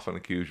 they often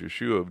accuse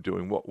Yeshua of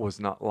doing what was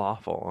not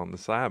lawful on the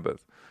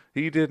Sabbath.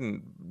 He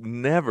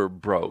never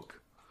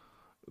broke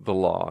the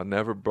law,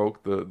 never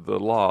broke the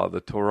law,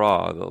 the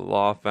Torah, the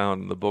law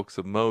found in the books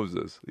of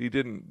Moses. He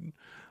didn't,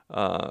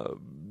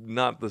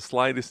 not the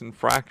slightest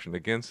infraction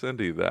against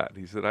any of that.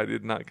 He said, I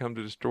did not come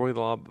to destroy the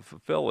law, but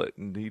fulfill it.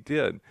 And he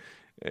did.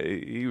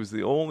 He was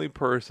the only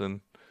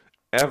person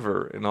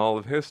ever in all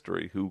of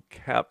history who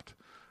kept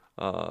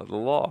the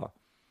law.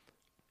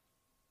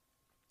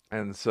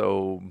 And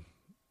so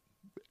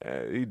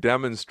he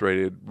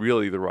demonstrated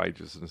really the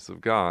righteousness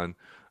of God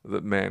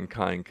that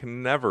mankind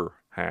can never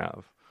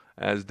have,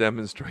 as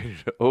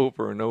demonstrated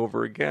over and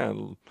over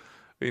again.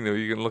 You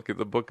can look at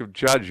the book of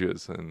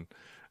Judges, and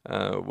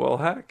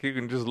you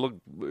can just look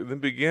in the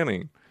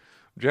beginning.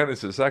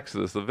 Genesis,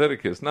 Exodus,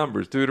 Leviticus,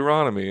 Numbers,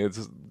 Deuteronomy.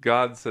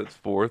 God sets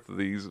forth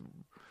these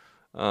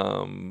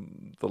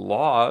the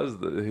laws,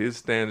 his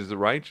standards of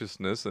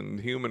righteousness,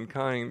 and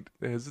humankind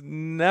has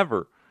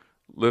never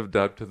lived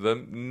up to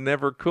them,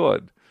 never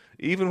could.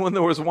 Even when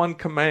there was one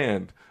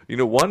command,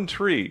 one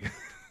tree,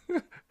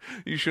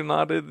 you shall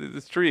not eat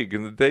this tree,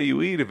 and the day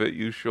you eat of it,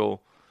 you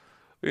shall,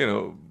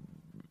 you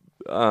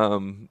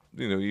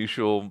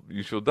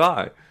shall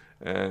die.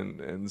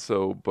 And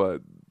so,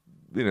 but,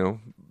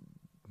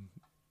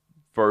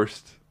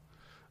 first,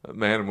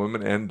 man and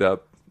woman end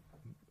up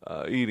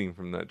eating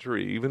from that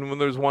tree, even when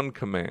there's one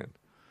command.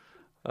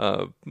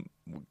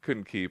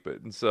 Couldn't keep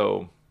it. And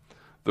so,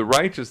 the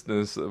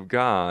righteousness of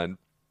God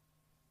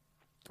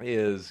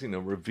is,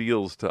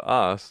 reveals to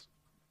us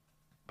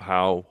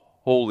how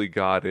holy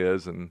God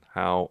is and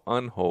how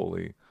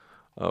unholy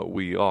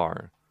we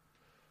are.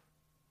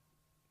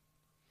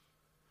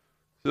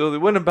 So they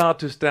went about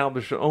to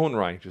establish their own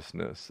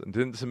righteousness and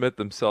didn't submit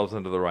themselves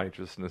unto the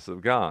righteousness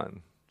of God,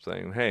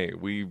 saying, hey,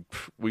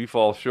 we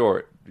fall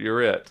short.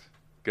 You're it.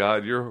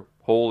 God, you're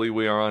holy,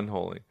 we are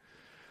unholy.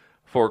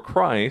 For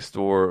Christ,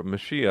 or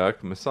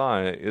Mashiach,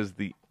 Messiah, is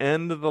the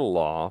end of the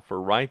law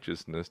for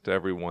righteousness to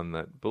everyone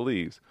that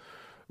believes.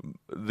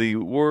 The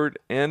word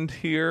end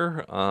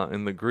here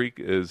in the Greek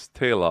is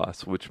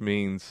telos, which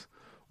means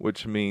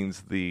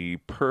the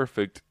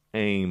perfect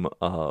aim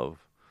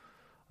of,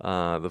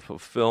 the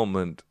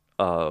fulfillment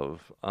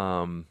of.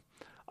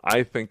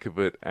 I think of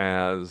it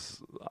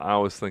as, I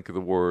always think of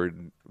the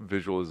word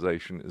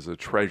visualization as a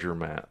treasure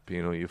map.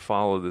 You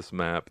follow this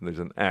map and there's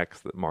an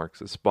X that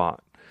marks a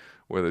spot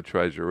where the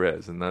treasure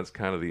is, and that's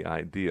kind of the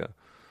idea.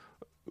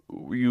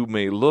 You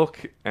may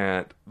look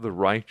at the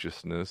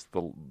righteousness,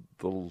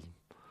 follow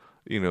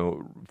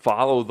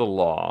the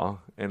law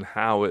and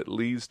how it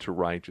leads to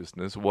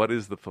righteousness. What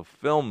is the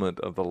fulfillment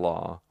of the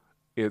law?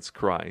 It's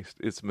Christ,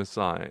 it's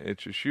Messiah,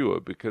 it's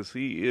Yeshua, because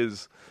he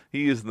is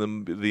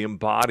the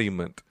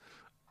embodiment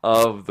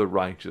of the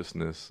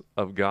righteousness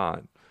of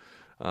God.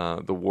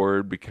 The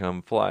Word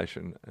become flesh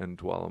and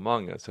dwell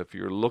among us. If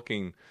you're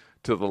looking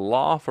to the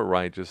law for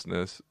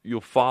righteousness,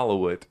 you'll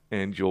follow it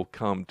and you'll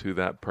come to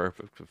that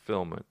perfect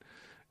fulfillment.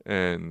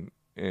 And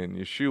in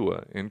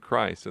Yeshua, in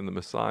Christ, in the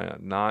Messiah,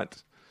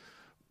 not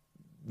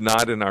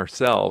in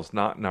ourselves,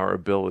 not in our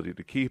ability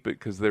to keep it,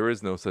 because there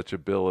is no such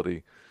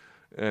ability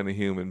in a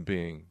human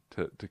being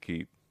to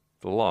keep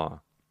the law.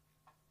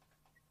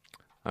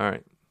 All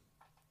right.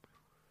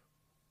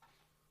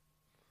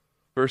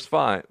 Verse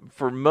 5,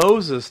 for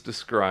Moses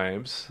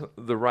describes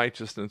the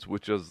righteousness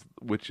which is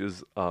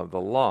the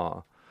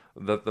law.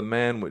 that the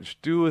man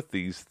which doeth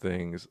these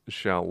things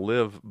shall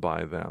live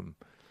by them.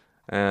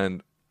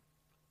 And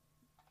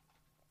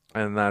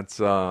that's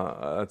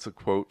a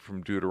quote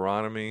from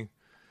Deuteronomy.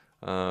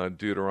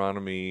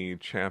 Deuteronomy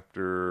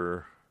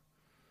chapter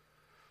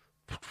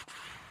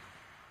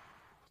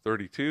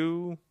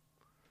 32.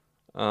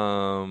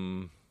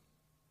 I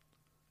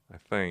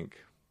think.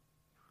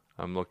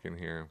 I'm looking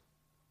here.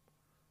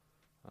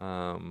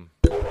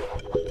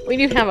 We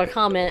do have a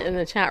comment in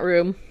the chat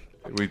room.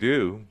 We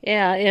do.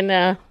 Yeah,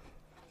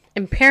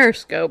 in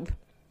Periscope.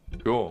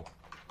 Cool.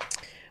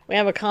 We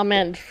have a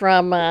comment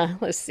from,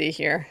 let's see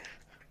here.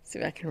 Let's see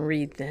if I can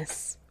read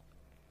this.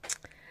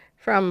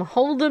 From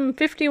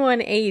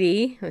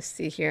Hold'em5180. Let's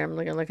see here. I'm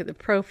going to look at the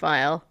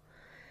profile.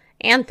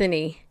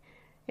 Anthony.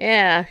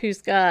 Yeah,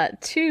 who's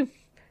got two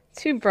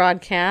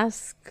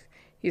broadcasts.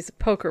 He's a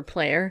poker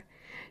player.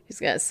 He's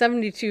got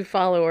 72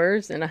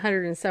 followers and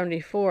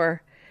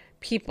 174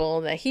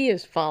 people that he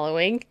is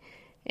following.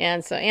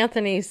 And so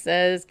Anthony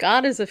says,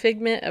 God is a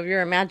figment of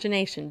your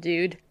imagination,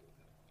 dude.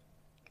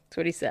 That's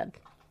what he said.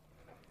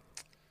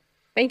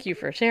 Thank you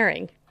for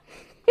sharing.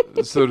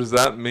 So does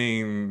that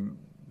mean...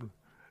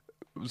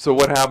 So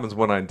what happens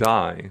when I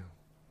die?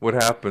 What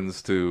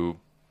happens to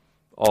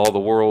all the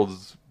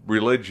world's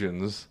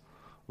religions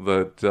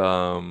that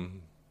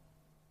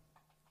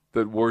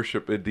that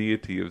worship a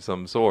deity of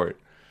some sort?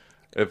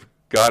 If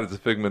God is a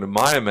figment of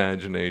my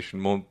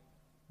imagination,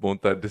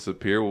 won't that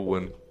disappear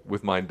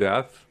with my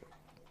death?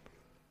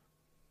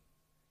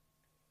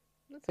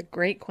 That's a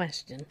great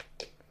question.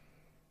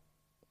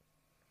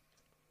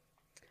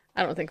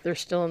 I don't think they're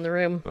still in the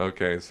room.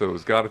 Okay, so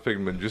is God a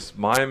figment of just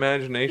my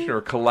imagination or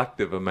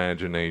collective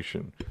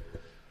imagination?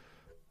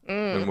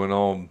 And when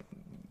all,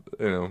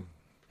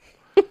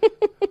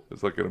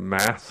 it's like a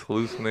mass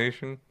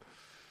hallucination.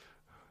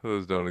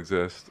 Those don't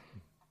exist.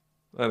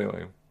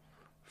 Anyway,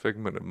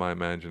 figment of my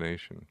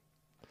imagination.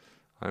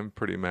 I'm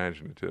pretty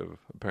imaginative,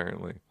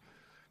 apparently.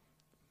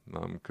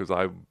 Because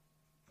I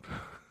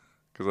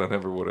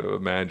never would have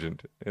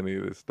imagined any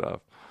of this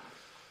stuff.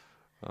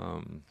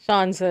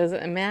 Sean says,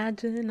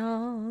 imagine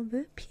all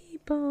the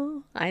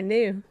people. I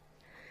knew.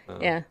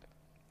 Yeah.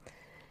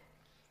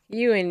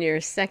 You and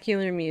your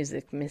secular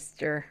music,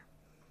 mister.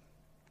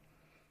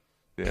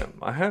 Yeah,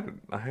 I had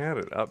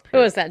it up Who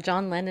here. was that?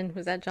 John Lennon?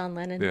 Was that John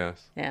Lennon?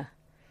 Yes. Yeah.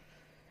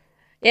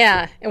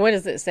 Yeah. And what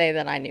does it say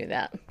that I knew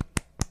that?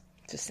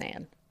 Just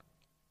saying.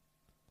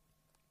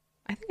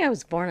 I think I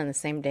was born on the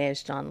same day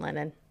as John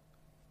Lennon.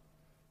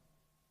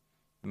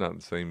 Not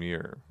the same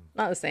year.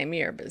 Not the same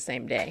year, but the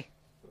same day.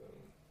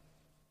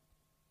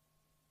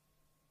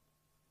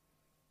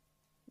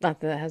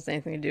 Not that has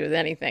anything to do with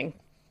anything.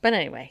 But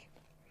anyway.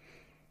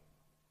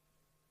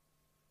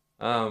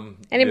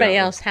 Anybody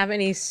else have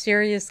any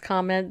serious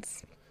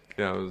comments?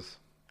 Yeah,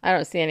 I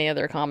don't see any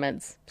other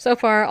comments. So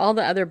far, all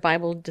the other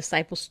Bible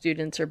disciple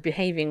students are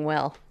behaving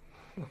well.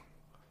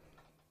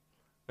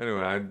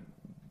 Anyway,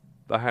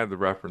 I had the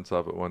reference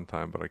of it one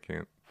time, but I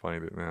can't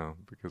find it now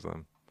because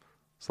I'm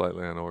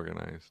slightly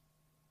unorganized.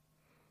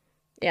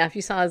 Yeah, if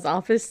you saw his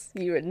office,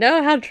 you would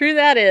know how true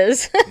that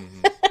is.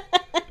 Mm-hmm.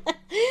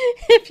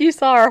 If you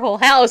saw our whole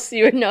house,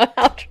 you would know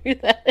how true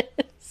that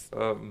is.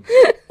 A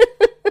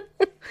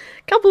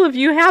couple of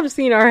you have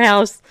seen our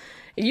house.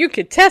 You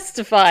could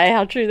testify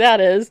how true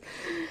that is.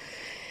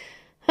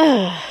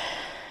 Yeah,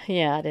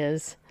 it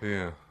is.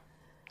 Yeah.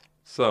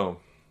 So.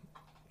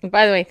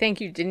 By the way, thank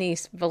you,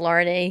 Denise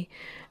Velarde,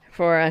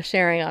 for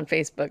sharing on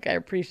Facebook. I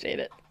appreciate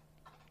it.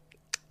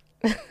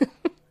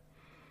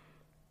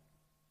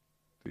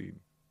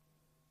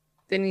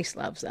 Denise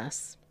loves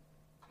us.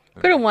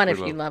 Put a 1 if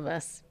you love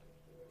us.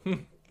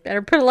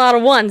 Better put a lot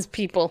of 1s,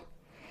 people.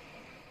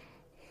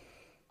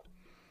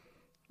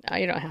 No,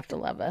 you don't have to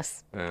love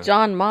us. Yeah.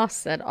 John Moss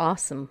said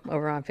awesome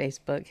over on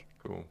Facebook.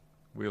 Cool.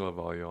 We love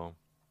all y'all.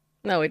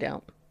 No, we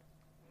don't.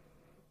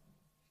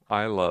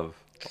 I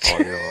love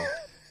all y'all.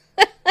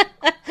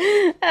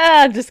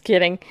 Just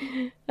kidding.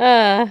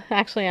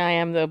 Actually, I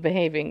am, though,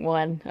 behaving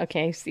 1.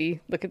 Okay, see,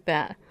 look at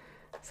that.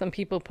 Some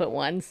people put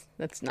 1s.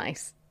 That's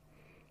nice.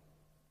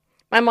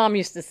 My mom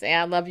used to say,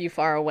 I love you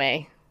far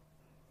away.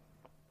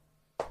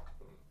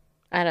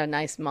 I had a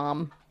nice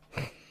mom.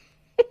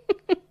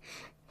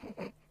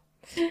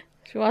 She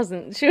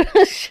wasn't.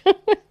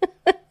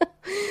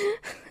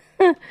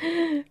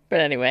 But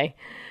anyway.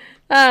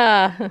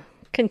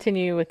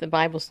 Continue with the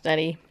Bible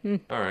study. All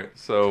right.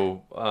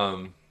 So,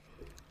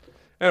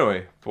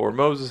 anyway, for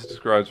Moses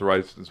describes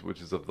righteousness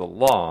which is of the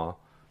law,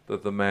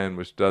 that the man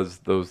which does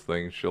those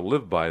things shall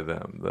live by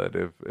them. That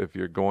if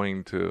you're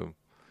going to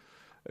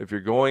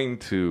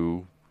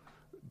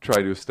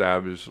try to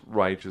establish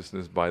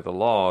righteousness by the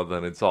law,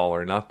 then it's all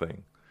or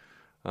nothing.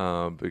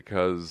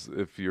 Because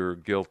if you're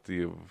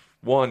guilty of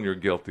one, you're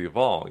guilty of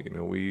all.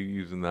 We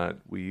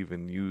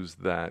even use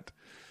that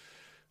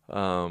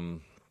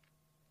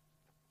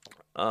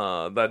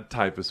that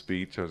type of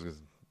speech.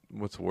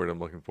 What's the word I'm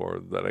looking for?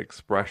 That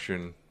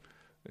expression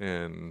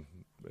in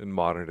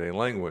modern day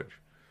language,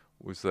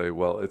 we say,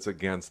 well, it's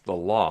against the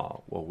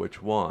law. Well,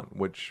 which one?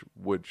 Which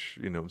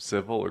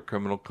civil or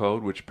criminal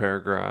code? Which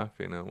paragraph?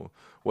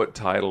 What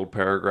title,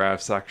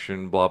 paragraph,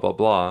 section, blah, blah,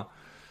 blah.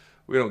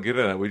 We don't get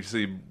in it. We just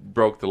say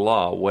broke the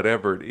law,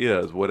 whatever it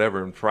is,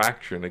 whatever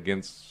infraction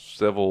against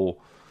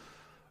civil,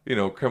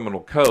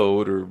 criminal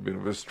code, or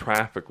if it's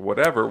traffic,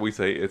 whatever. We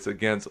say it's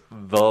against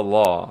the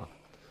law,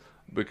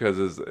 because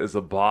as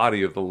a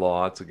body of the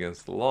law, it's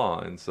against the law.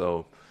 And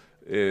so,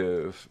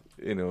 if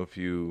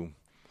you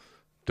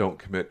don't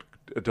commit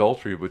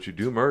adultery, but you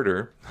do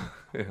murder,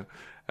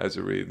 as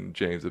you read in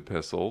James'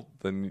 epistle,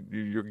 then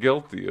you're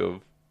guilty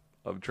of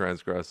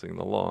transgressing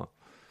the law.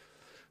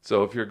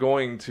 So if you're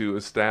going to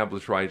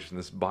establish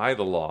righteousness by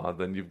the law,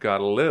 then you've got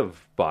to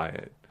live by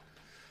it.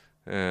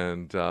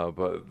 And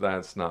but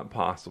that's not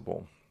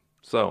possible.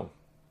 So,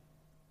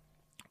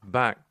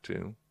 back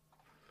to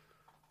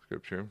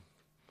Scripture.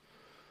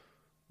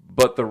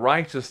 But the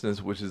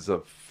righteousness which is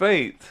of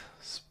faith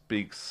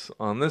speaks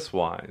on this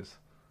wise.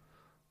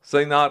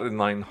 Say not in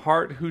thine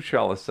heart, who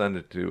shall ascend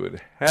into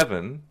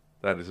heaven,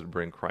 that is to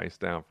bring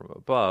Christ down from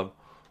above,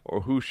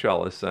 or who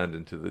shall ascend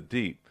into the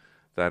deep,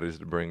 that is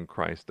to bring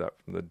Christ up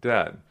from the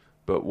dead.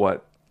 But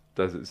what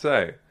does it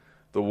say?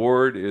 The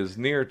word is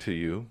near to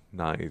you,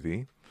 nigh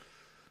thee,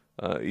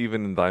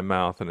 even in thy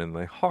mouth and in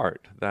thy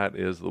heart. That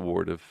is the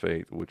word of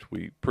faith which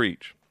we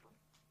preach.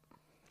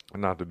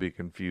 Not to be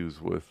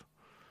confused with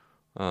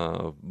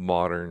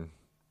modern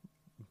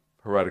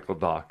heretical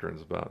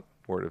doctrines about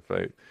word of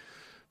faith.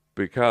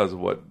 Because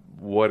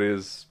what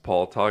is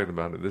Paul talking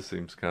about? This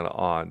seems kind of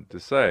odd to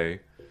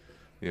say.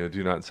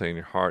 Do not say in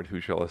your heart, who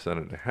shall ascend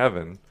into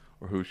heaven,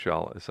 or who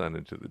shall ascend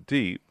into the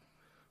deep.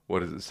 What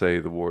does it say?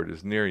 The word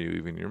is near you,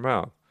 even in your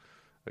mouth.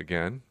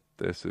 Again,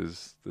 this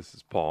is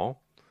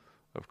Paul,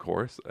 of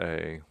course,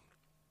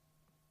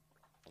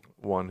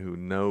 one who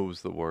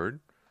knows the word,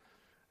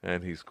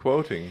 and he's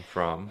quoting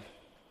from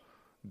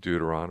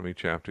Deuteronomy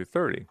chapter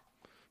 30,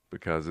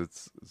 because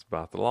it's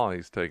about the law.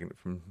 He's taking it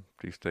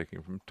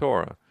from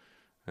Torah,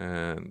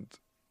 and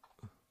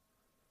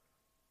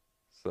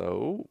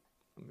so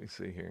let me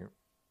see here.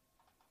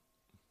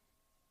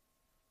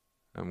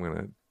 I'm going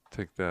to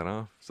take that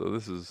off. So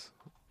this is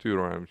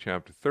Deuteronomy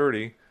chapter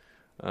 30,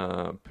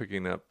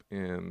 picking up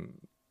in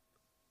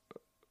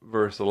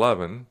verse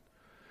 11.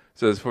 It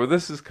says, For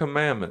this is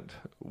commandment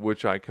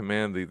which I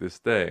command thee this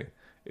day.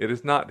 It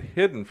is not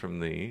hidden from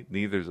thee,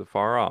 neither is it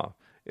far off.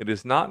 It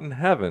is not in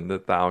heaven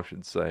that thou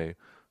shouldst say,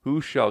 Who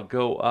shall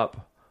go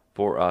up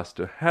for us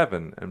to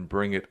heaven and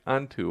bring it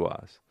unto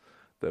us,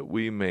 that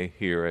we may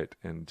hear it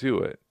and do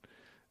it?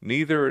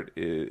 Neither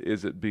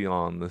is it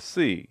beyond the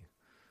sea,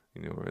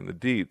 or in the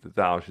deep, that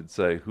thou should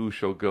say, Who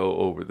shall go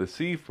over the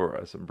sea for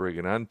us and bring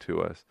it unto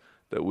us,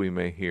 that we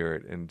may hear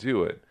it and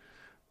do it?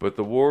 But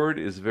the word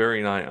is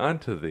very nigh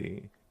unto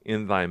thee,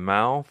 in thy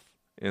mouth,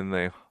 in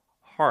thy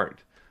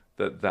heart,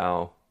 that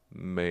thou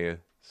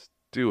mayest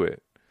do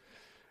it.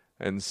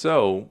 And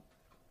so,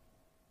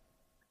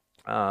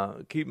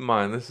 keep in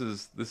mind, this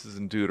is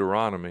in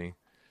Deuteronomy,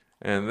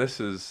 and this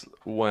is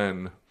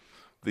when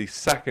the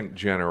second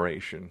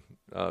generation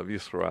of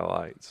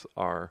Israelites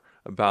are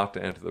about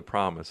to enter the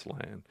promised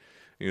land.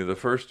 The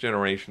first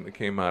generation that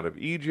came out of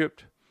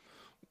Egypt,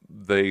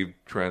 they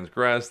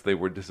transgressed, they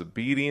were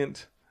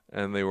disobedient,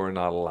 and they were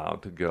not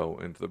allowed to go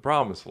into the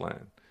promised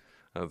land.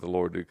 The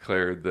Lord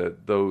declared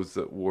that those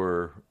that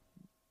were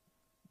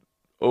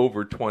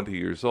over 20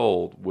 years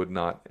old would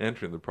not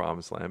enter the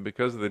promised land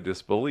because of their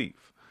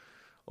disbelief.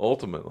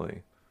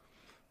 Ultimately,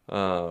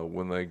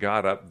 when they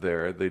got up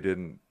there, they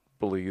didn't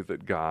believe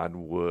that God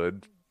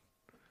would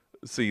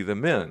see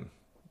them in,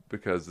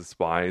 because the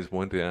spies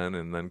went in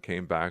and then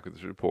came back with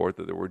this report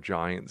that there were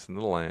giants in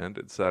the land,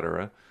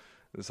 etc.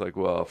 It's like,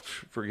 well,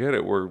 forget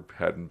it. We're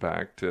heading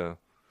back to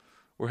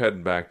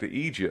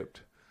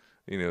Egypt.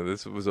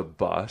 This was a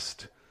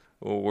bust.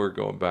 Well, we're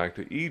going back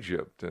to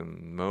Egypt.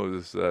 And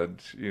Moses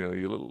said,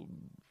 you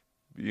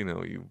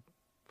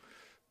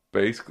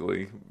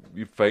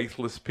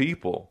faithless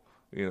people.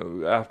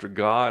 After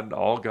God,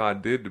 all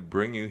God did to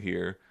bring you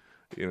here,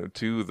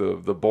 to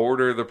the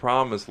border of the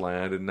promised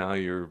land, and now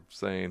you're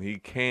saying he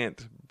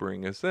can't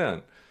bring us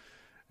in.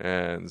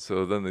 And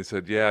so then they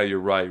said, yeah, you're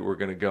right, we're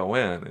going to go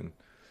in. And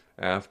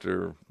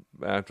after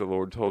the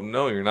Lord told them,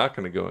 no, you're not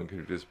going to go in because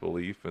of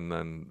disbelief, and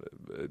then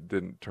it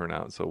didn't turn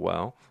out so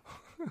well.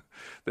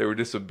 They were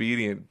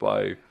disobedient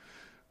by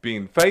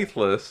being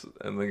faithless,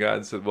 and then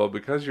God said, well,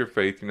 because you're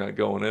faith, you're not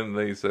going in. And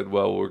they said,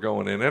 well, we're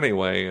going in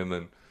anyway, and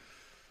then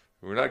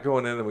we're not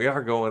going in, and we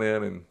are going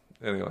in, and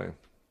anyway,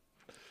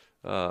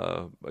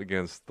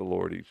 against the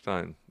Lord each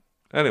time.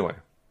 Anyway,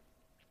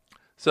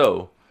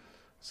 so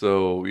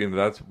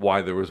that's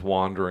why there was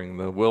wandering in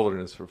the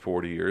wilderness for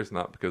 40 years,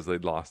 not because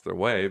they'd lost their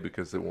way,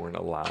 because they weren't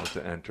allowed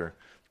to enter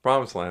the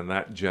promised land.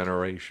 That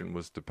generation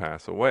was to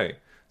pass away.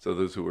 So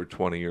those who were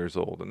 20 years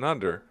old and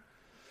under,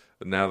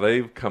 now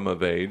they've come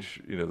of age.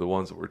 The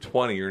ones that were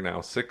 20 are now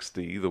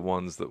 60. The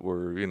ones that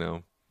were,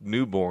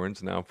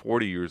 newborns, now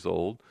 40 years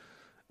old.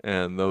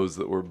 And those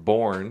that were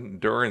born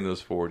during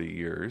those 40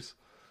 years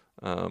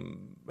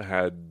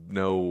had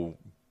no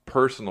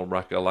personal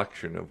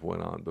recollection of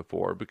went on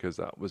before, because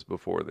that was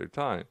before their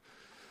time.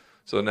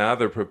 So now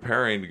they're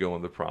preparing to go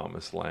in the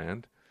promised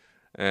land,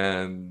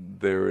 and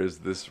there is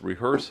this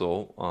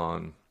rehearsal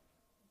on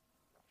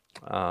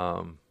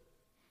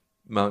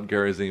Mount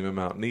Gerizim and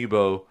Mount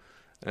Nebo,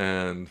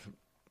 and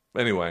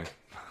anyway,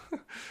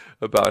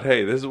 about,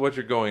 hey, this is what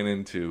you're going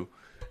into,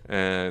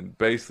 and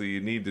basically you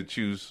need to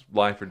choose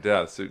life or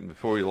death, sitting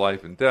before you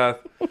life and death,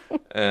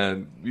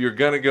 and you're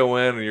going to go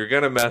in and you're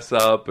going to mess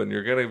up and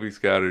you're going to be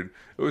scattered.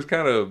 It was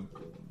kind of,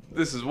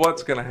 this is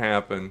what's going to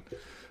happen.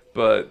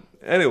 But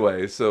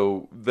anyway,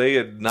 so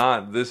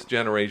this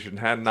generation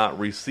had not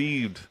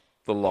received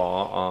the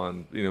law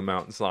on,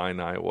 Mount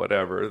Sinai,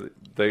 whatever.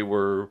 It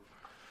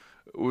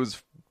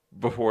was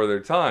before their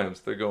times.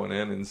 They're going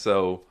in, and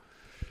so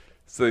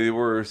they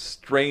were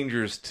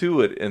strangers to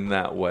it in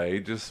that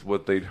way, just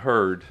what they'd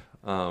heard.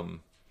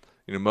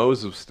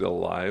 Moses was still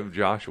alive,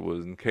 Joshua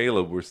and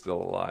Caleb were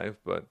still alive,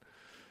 but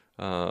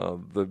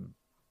the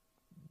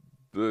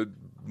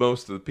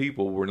most of the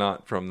people were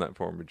not from that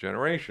former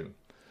generation.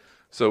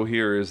 So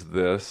here is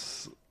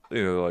this,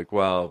 like,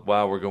 wow,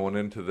 we're going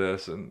into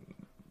this, and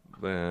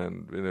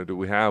do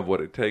we have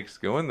what it takes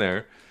to go in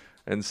there?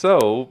 And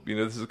so,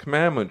 this is a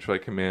commandment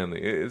which I command thee.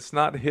 It's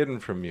not hidden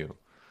from you.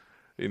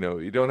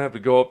 You don't have to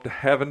go up to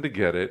heaven to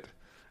get it,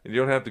 and you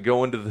don't have to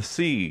go into the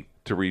sea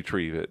to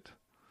retrieve it.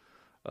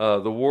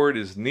 The word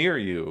is near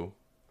you.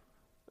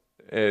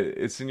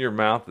 It's in your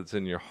mouth. It's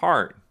in your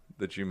heart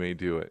that you may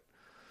do it.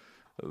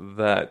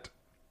 That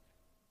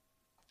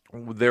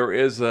there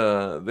is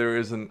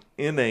an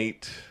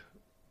innate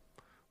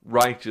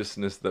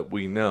righteousness that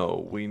we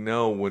know. We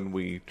know when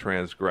we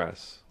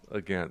transgress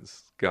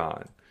against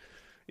God.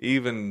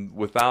 Even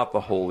without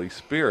the Holy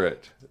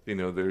Spirit,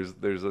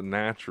 there's a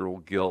natural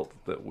guilt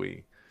that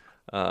we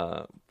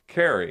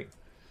carry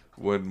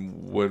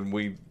when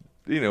we,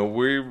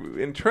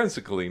 we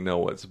intrinsically know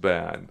what's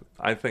bad.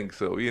 I think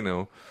so.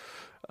 Even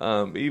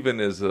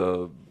as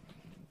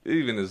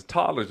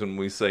toddlers, when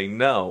we say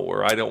no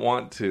or I don't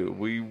want to,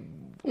 we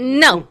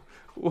know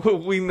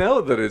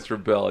that it's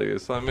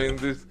rebellious. I mean,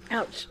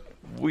 ouch.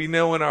 We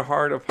know in our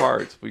heart of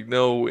hearts. We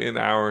know in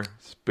our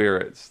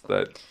spirits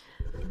that.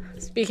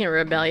 Speaking of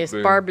rebellious,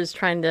 Barb is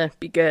trying to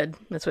be good.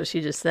 That's what she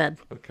just said.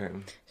 Okay.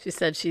 She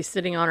said she's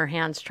sitting on her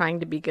hands trying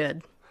to be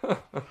good.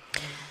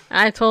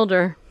 I told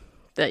her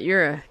that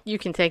you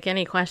can take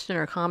any question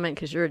or comment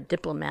because you're a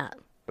diplomat.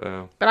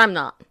 But I'm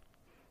not.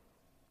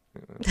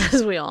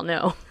 As we all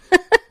know.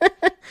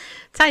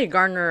 It's how you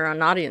garner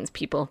an audience,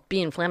 people.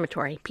 Be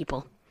inflammatory,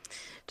 people.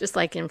 Just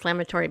like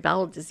inflammatory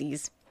bowel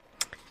disease.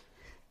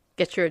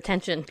 Get your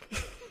attention.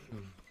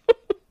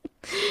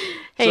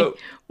 Hey,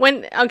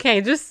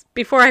 just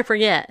before I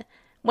forget,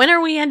 when are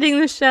we ending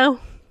this show?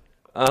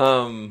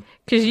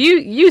 Because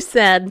you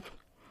said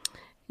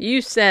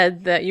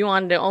that you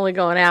wanted to only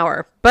go an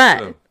hour,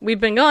 but we've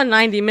been going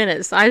 90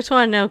 minutes. I just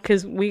want to know,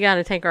 because we got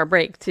to take our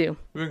break too.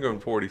 We've been going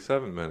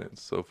 47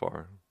 minutes so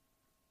far.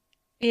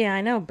 Yeah,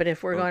 I know, but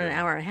if we're going an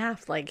hour and a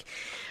half,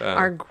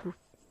 our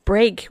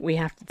break, we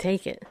have to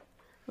take it.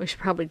 We should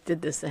probably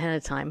did this ahead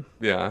of time.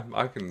 Yeah,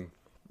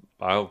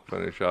 I'll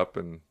finish up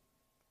in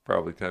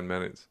probably 10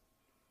 minutes.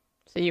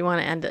 So you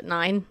want to end at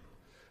 9?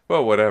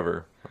 Well,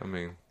 whatever. I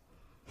mean,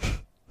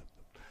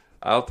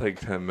 I'll take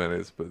 10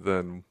 minutes, but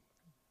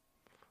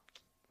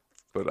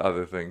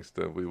other things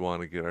that we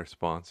want to get our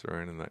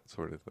sponsor in and that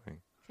sort of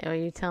thing. Oh,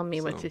 you tell me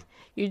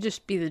you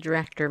just be the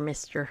director,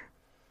 mister.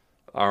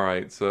 All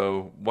right,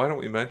 so why don't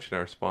we mention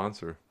our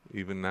sponsor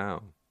even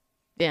now?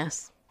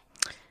 Yes.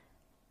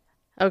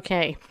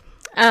 Okay.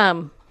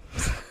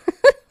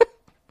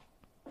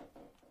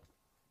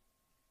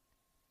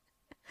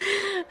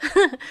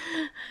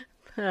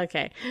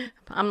 Okay.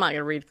 I'm not going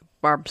to read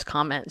Barb's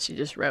comments she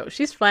just wrote.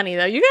 She's funny,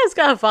 though. You guys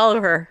got to follow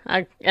her.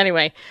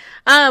 Anyway.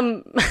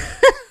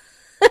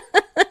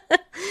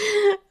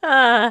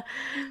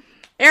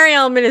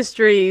 Ariel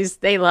Ministries,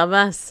 they love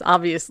us,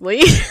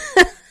 obviously.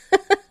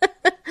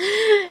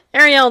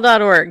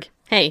 Ariel.org.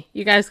 Hey,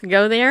 you guys can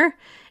go there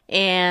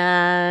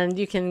and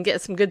you can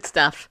get some good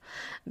stuff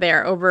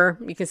there.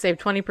 You can save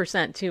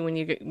 20% too when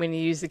you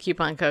use the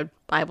coupon code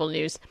Bible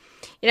News.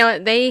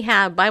 They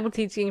have Bible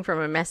teaching from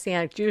a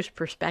Messianic Jewish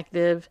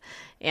perspective,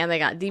 and they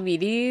got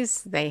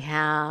DVDs. They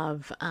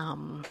have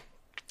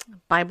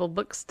Bible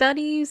book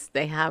studies.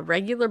 They have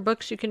regular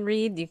books you can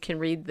read. You can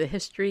read the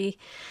history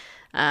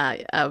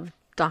of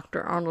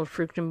Dr. Arnold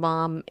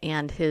Fruchtenbaum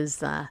and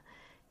his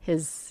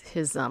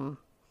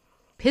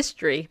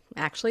history,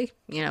 actually,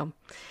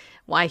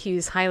 why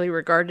he's highly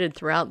regarded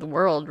throughout the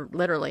world,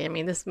 literally. I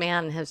mean, this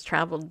man has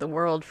traveled the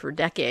world for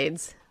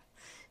decades.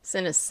 He's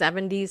in his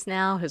 70s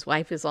now. His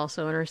wife is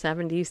also in her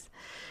 70s,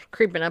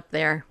 creeping up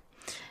there.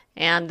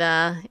 And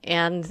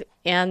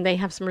they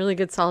have some really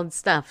good solid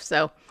stuff.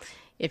 So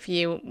if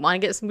you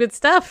want to get some good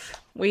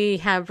stuff, we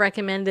have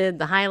recommended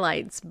the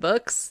Highlights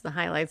books, the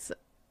Highlights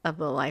of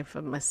the Life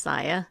of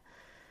Messiah.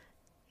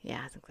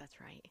 Yeah, I think that's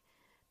right.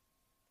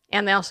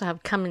 And they also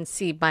have Come and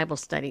See Bible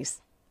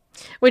studies,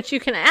 which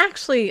you can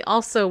actually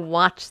also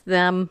watch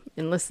them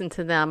and listen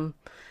to them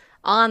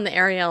on the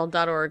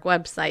Ariel.org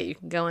website. You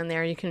can go in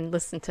there. You can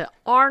listen to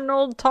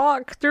Arnold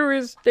talk through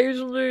his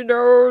daily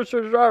dose.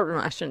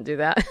 I shouldn't do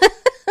that.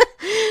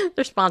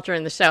 They're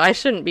sponsoring the show. I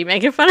shouldn't be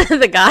making fun of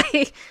the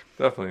guy.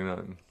 Definitely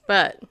not.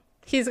 But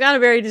he's got a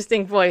very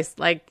distinct voice,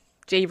 like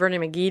J.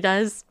 Vernon McGee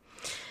does.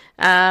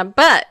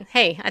 But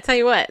hey, I tell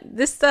you what,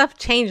 this stuff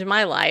changed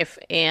my life.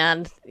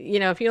 And, you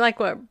know, if you like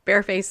what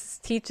Bareface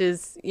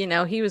teaches, you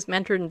know, he was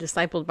mentored and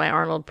discipled by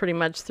Arnold pretty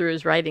much through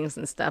his writings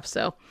and stuff.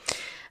 So,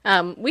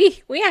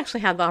 we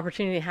actually had the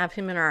opportunity to have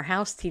him in our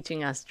house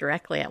teaching us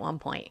directly at one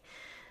point,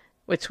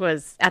 which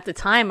was, at the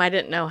time, I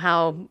didn't know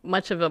how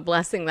much of a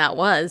blessing that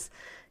was.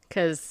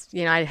 Because,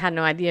 you know, I had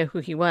no idea who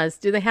he was.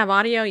 Do they have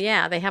audio?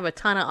 Yeah, they have a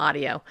ton of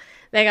audio.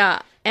 They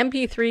got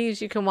MP3s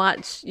you can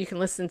watch. You can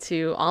listen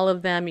to all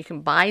of them. You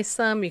can buy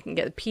some. You can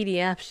get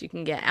PDFs. You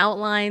can get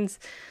outlines.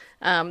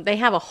 They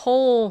have a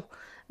whole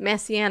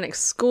Messianic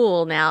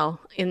school now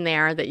in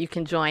there that you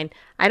can join.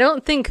 I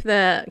don't think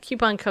the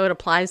coupon code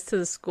applies to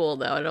the school,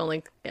 though. It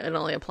only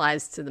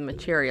applies to the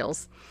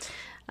materials.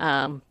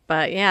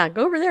 But, yeah,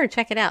 go over there and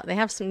check it out. They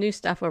have some new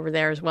stuff over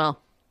there as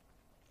well.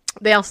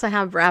 They also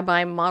have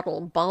Rabbi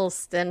Model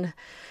Ballston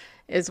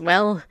as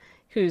well,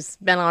 who's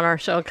been on our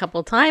show a couple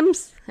of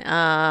times.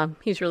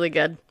 He's really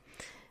good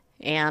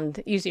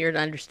and easier to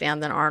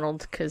understand than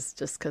Arnold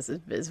just because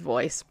of his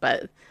voice.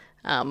 But,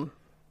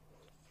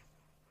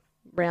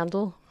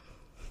 Randall?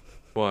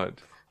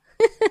 What?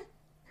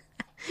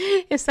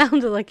 It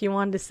sounded like you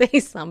wanted to say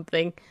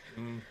something.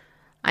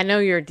 I know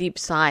you're deep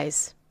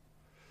sighs.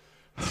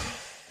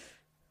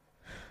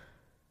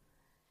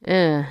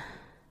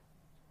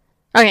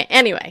 Okay,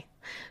 anyway.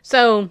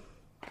 So,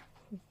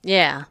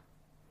 yeah.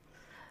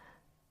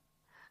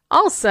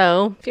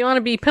 Also, if you want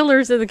to be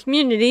pillars of the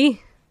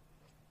community,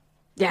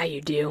 yeah,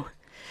 you do.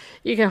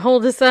 You can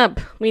hold us up.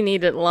 We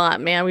need it a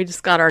lot, man. We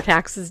just got our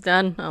taxes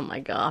done. Oh my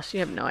gosh, you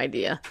have no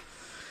idea.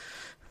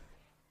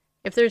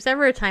 If there's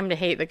ever a time to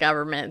hate the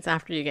government, it's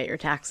after you get your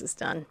taxes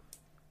done.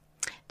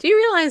 Do you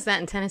realize that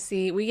in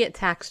Tennessee, we get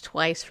taxed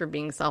twice for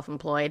being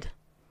self-employed?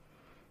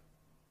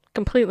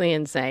 Completely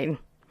insane.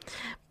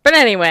 But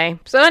anyway,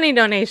 so any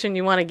donation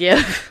you want to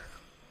give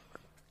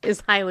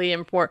is highly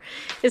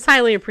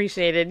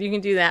appreciated. You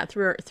can do that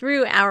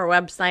through our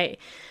website,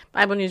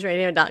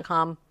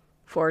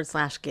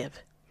 BibleNewsRadio.com/give.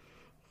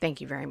 Thank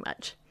you very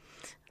much.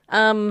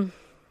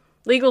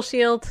 Legal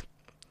Shield,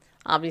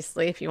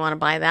 obviously, if you want to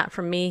buy that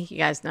from me, you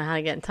guys know how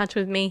to get in touch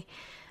with me.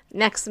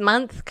 Next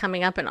month,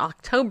 coming up in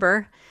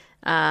October,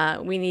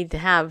 we need to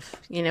have,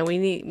 we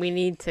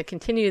need to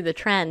continue the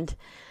trend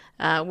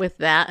with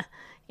that.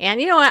 And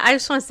you know what? I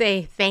just want to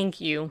say thank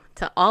you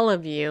to all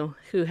of you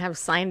who have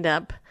signed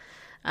up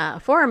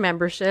for a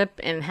membership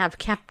and have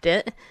kept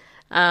it.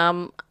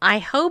 I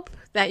hope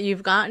that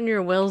you've gotten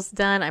your wills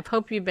done. I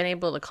hope you've been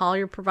able to call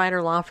your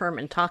provider law firm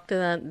and talk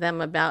to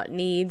them about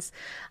needs.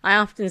 I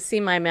often see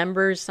my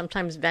members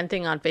sometimes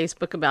venting on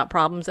Facebook about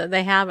problems that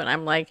they have, and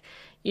I'm like,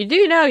 you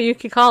do know you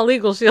can call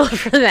Legal Shield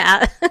for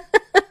that.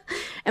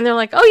 And they're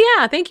like, oh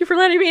yeah, thank you for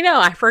letting me know.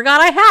 I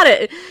forgot I had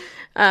it.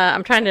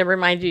 I'm trying to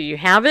remind you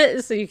have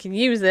it so you can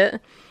use it.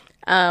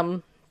 It's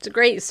a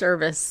great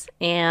service,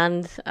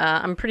 and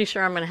I'm pretty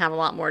sure I'm going to have a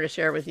lot more to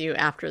share with you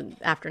after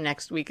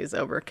next week is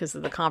over because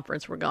of the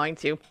conference we're going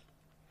to.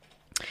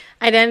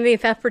 Identity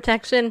theft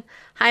protection,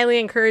 highly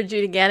encourage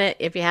you to get it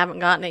if you haven't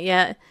gotten it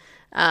yet.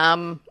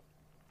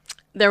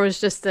 There was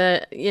just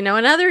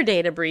another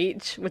data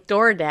breach with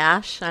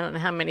DoorDash. I don't know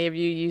how many of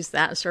you use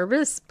that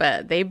service,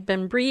 but they've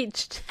been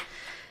breached.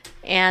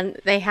 And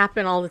they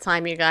happen all the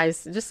time, you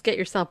guys. Just get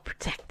yourself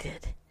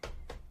protected,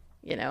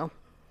 In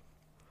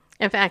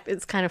fact,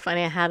 it's kind of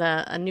funny. I had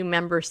a new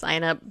member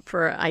sign up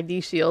for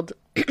ID Shield.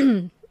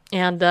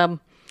 And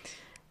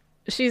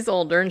she's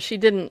older, and she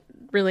didn't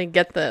really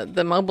get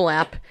the mobile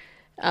app.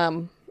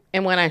 And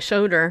when I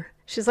showed her,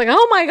 she's like,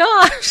 oh my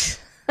gosh.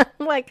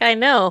 I'm like, I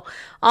know.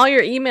 All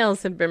your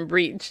emails have been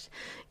breached.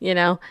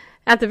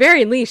 At the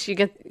very least, you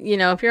get,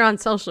 if you're on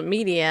social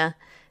media...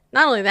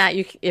 Not only that,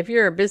 if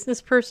you're a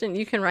business person,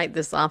 you can write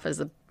this off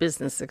as a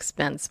business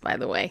expense, by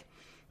the way.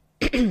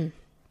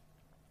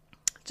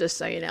 Just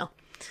so you know.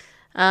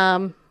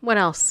 What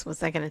else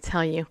was I going to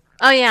tell you?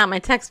 Oh, yeah, my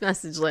text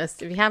message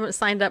list. If you haven't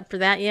signed up for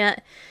that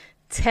yet,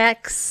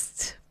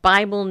 text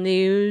Bible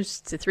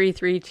News to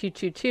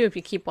 33222. If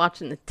you keep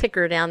watching the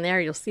ticker down there,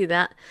 you'll see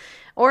that.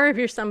 Or if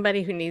you're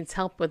somebody who needs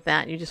help with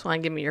that, you just want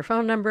to give me your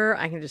phone number,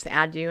 I can just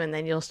add you, and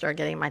then you'll start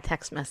getting my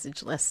text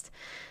message list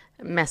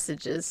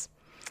messages.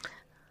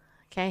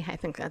 Okay, I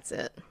think that's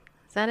it.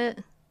 Is that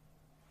it?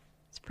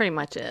 It's pretty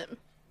much it.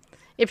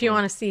 If you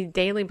want to see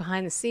daily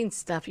behind-the-scenes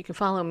stuff, you can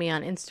follow me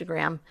on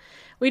Instagram.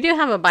 We do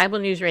have a Bible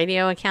News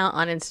Radio account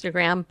on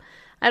Instagram.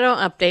 I don't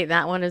update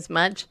that one as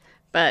much,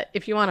 but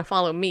if you want to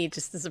follow me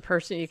just as a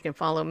person, you can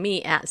follow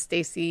me at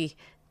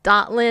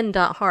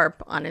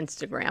stacy.lynn.harp on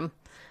Instagram,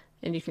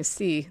 and you can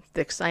see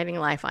the exciting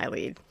life I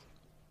lead.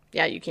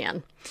 Yeah, you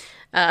can.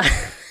 And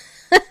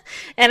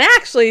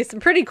actually, some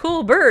pretty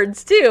cool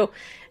birds, too.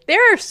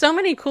 There are so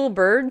many cool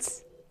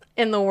birds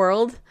in the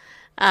world.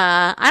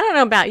 I don't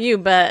know about you,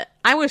 but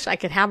I wish I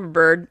could have a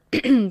bird,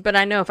 but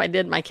I know if I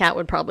did, my cat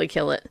would probably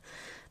kill it.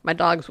 My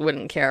dogs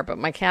wouldn't care, but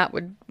my cat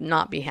would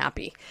not be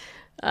happy.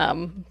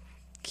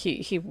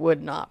 He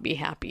would not be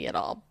happy at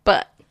all.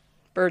 But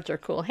birds are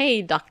cool.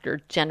 Hey,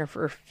 Dr.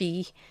 Jennifer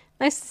Fee.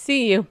 Nice to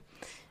see you.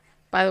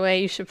 By the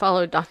way, you should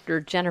follow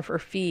Dr. Jennifer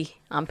Fee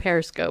on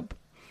Periscope.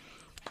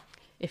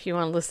 If you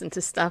want to listen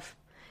to stuff.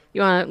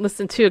 You want to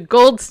listen to a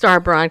Gold Star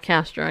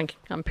broadcaster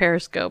on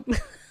Periscope.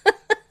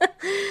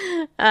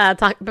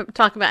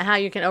 Talk about how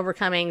you can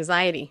overcome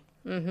anxiety.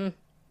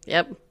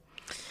 Yep.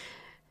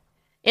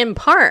 In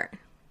part,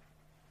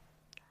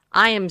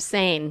 I am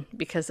sane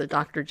because of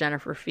Dr.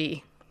 Jennifer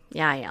Fee.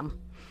 Yeah, I am.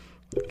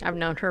 I've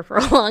known her for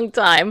a long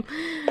time.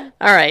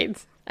 All right.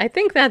 I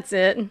think that's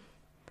it.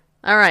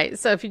 All right.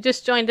 So if you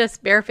just joined us,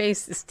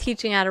 Bareface is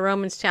teaching out of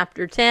Romans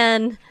chapter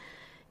 10.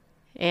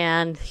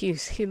 And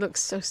he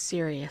looks so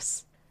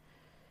serious.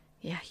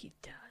 Yeah, he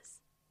does.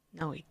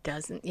 No, he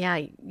doesn't. Yeah,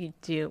 you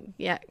do.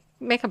 Yeah,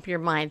 make up your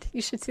mind.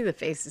 You should see the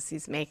faces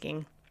he's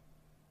making.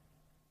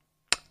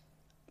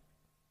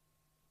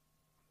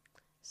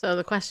 So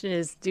the question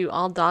is, do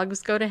all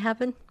dogs go to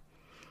heaven?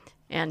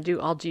 And do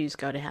all Jews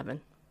go to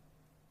heaven?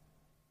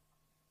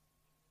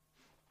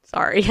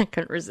 Sorry, I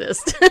couldn't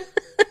resist. I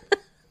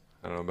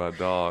don't know about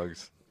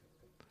dogs.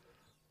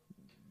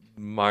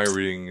 My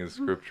reading of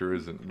scripture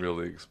isn't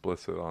really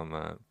explicit on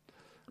that.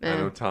 I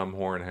know Tom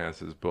Horn has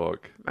his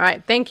book. All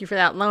right, thank you for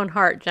that lone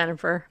heart,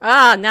 Jennifer.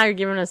 Now you're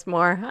giving us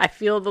more. I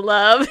feel the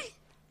love.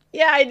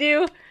 Yeah, I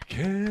do.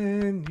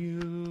 Can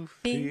you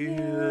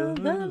feel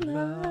the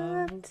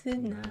love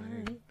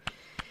tonight?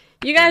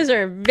 You guys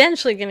are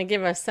eventually going to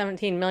give us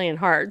 17 million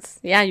hearts.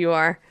 Yeah, you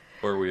are.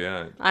 Where are we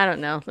at? I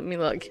don't know. Let me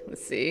look.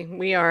 Let's see.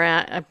 We are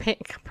at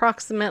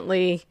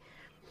approximately...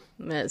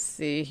 Let's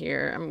see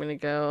here. I'm going to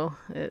go...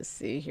 Let's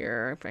see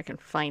here if I can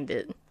find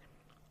it.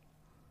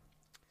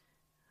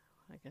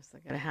 I guess I'm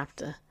going to have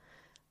to...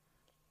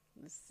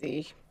 Let's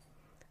see.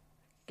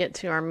 Get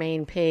to our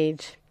main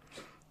page.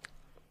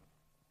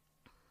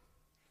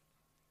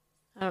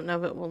 I don't know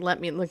if it will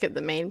let me look at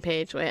the main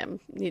page. Wait, I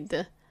need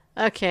to...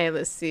 Okay,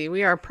 let's see.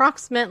 We are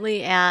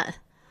approximately at...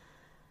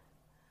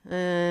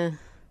 It's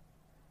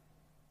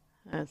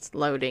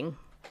loading.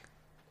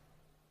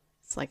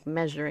 It's like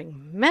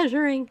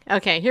measuring.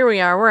 Okay, here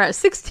we are. We're at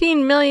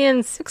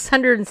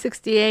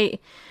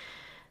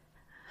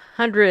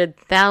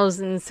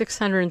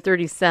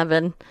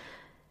 16,668,637.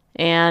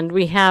 And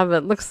we have,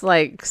 it looks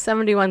like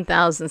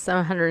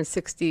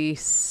 71,760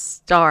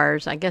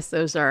 stars. I guess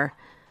those are,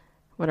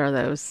 what are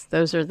those?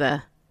 Those are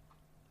the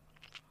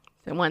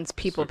ones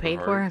people Super paid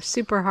hearts. for.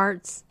 Super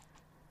hearts.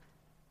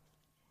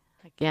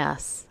 I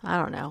guess. I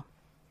don't know.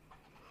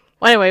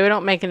 Well, anyway, we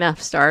don't make enough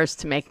stars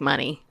to make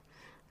money.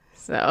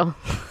 So.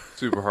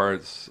 Super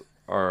hearts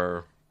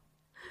are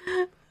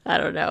I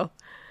don't know.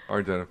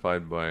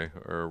 identified by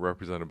or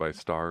represented by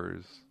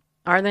stars.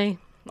 Are they?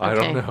 I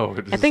don't know.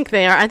 I think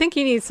they are. I think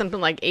you need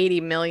something like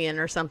 80 million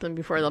or something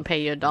before they'll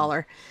pay you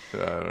 $1. I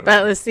don't know.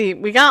 But let's see.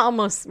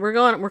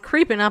 We're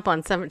creeping up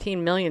on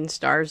 17 million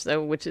stars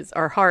though, which is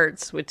our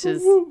hearts, which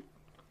is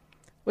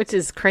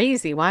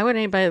crazy. Why would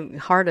anybody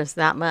heart us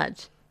that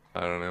much?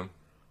 I don't know.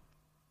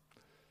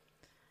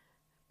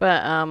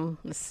 But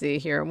let's see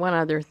here. One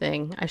other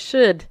thing. I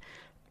should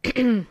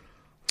I'm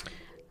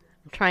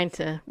trying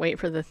to wait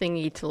for the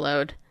thingy to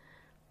load.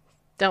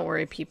 Don't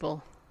worry,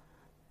 people.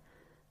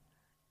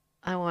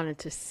 I wanted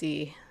to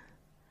see.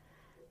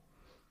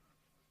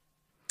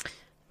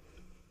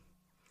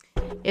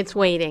 It's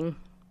waiting.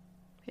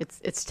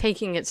 It's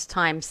taking its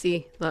time.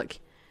 See, look.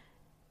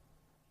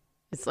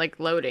 It's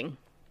like loading.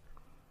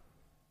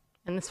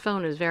 And this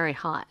phone is very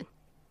hot.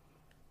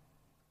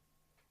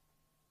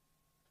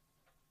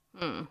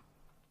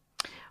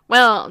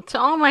 Well, to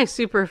all my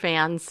super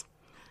fans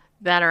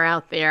that are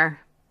out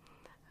there,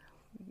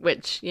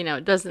 which,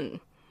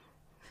 it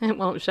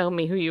won't show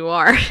me who you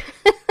are.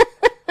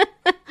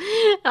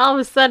 All of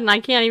a sudden, I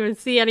can't even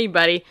see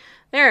anybody.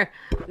 There,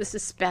 this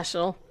is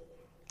special.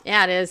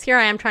 Yeah, it is. Here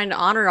I am trying to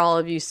honor all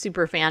of you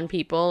super fan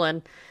people,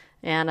 and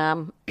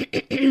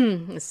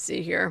let's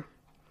see here.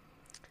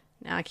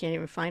 Now I can't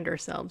even find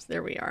ourselves.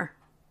 There we are.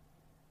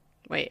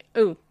 Wait.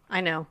 Ooh,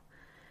 I know.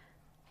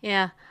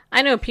 Yeah,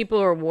 I know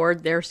people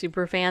reward their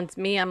super fans.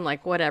 Me, I'm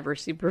like, whatever,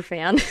 super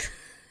fan.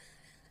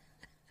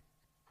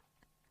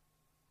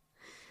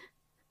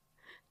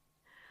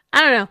 I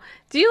don't know.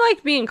 Do you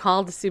like being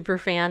called a super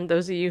fan?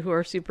 Those of you who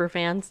are super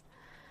fans?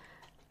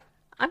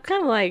 I'm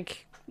kind of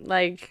like,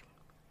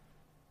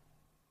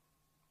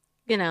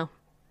 the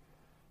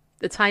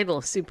title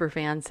of super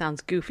fan sounds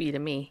goofy to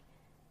me.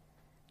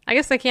 I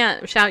guess I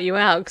can't shout you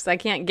out because I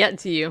can't get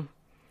to you.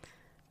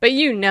 But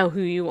you know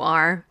who you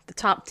are. The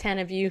top 10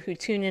 of you who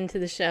tune into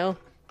the show.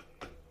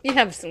 You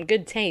have some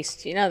good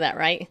taste. You know that,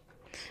 right?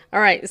 All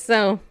right,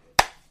 so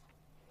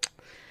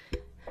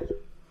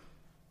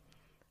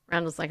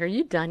Randall's like, are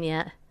you done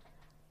yet?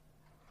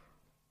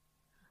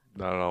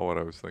 Not at all what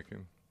I was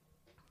thinking.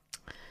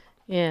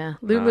 Yeah,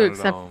 Lulu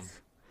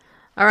accepts.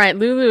 All right,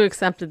 Lulu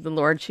accepted the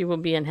Lord. She will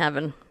be in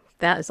heaven.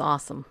 That is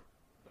awesome.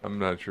 I'm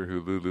not sure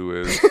who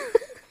Lulu is.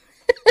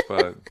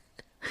 but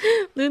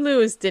Lulu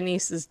is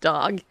Denise's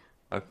dog.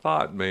 I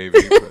thought maybe.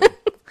 But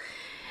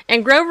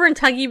And Grover and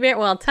Tuggy Bear,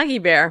 well,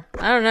 Tuggy Bear,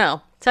 I don't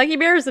know. Tuggy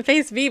Bear is the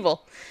face of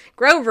evil.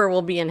 Grover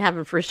will be in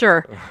heaven for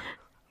sure.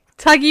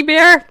 Tuggy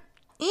Bear,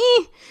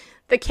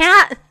 the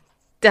cat,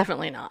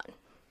 definitely not.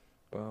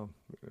 well,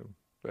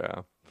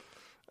 yeah.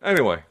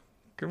 Anyway,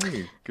 can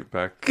we get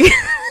back?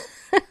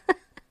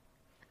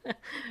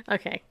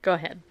 Okay, go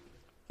ahead.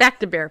 Back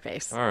to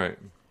Bearface. All right,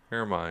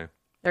 here am I.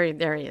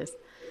 There he is.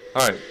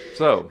 All right,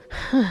 so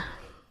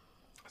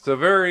it's a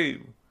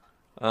very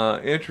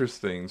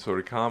interesting sort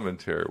of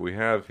commentary we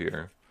have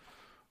here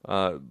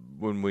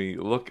when we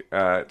look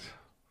at,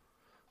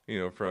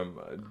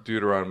 from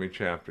Deuteronomy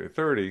chapter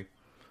 30,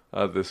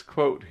 this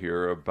quote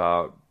here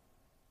about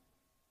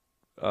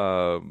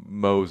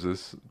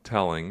Moses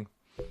telling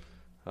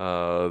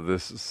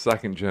this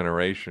second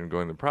generation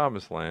going to the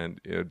promised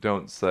land,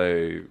 don't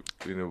say,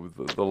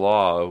 the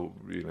law,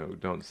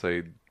 don't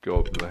say go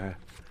up to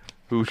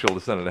who shall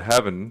ascend into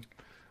heaven,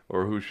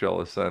 or who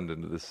shall ascend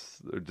into this,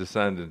 or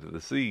descend into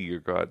the sea, or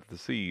go out to the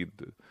sea.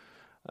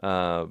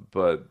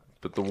 But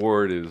the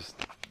word is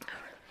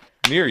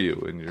near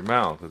you, in your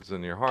mouth, it's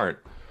in your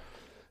heart.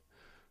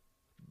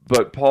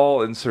 But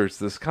Paul inserts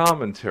this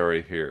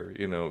commentary here,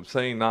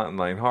 saying not in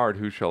thine heart,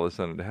 who shall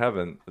ascend into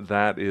heaven,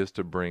 that is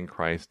to bring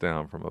Christ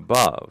down from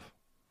above.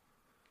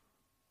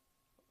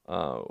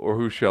 Or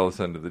who shall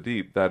ascend to the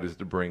deep, that is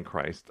to bring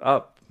Christ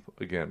up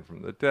again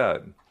from the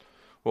dead.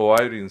 Well,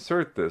 why do you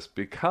insert this?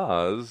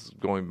 Because,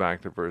 going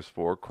back to verse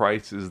 4,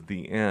 Christ is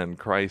the end.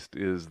 Christ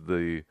is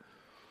the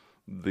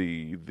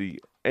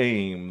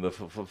aim, the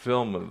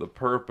fulfillment, the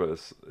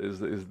purpose, is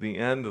the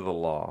end of the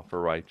law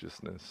for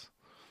righteousness.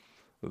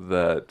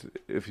 That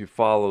if you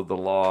follow the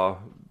law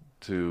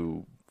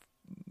to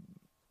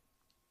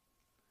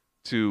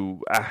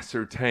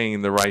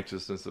ascertain the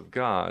righteousness of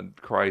God,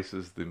 Christ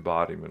is the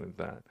embodiment of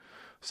that.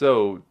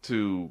 So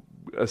to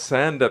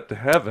ascend up to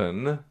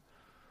heaven,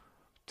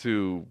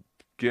 to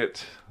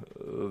get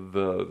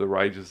the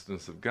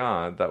righteousness of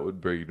God, that would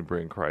be to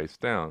bring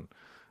Christ down.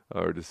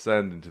 Or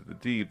descend into the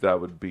deep,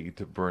 that would be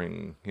to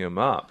bring him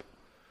up.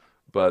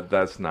 But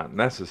that's not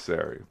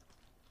necessary,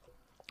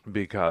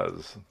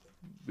 because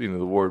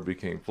the Word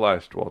became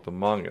flesh, dwelt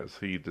among us.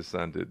 He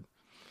descended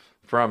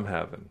from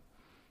heaven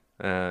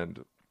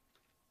and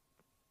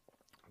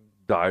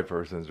died for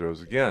our sins,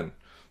 rose again.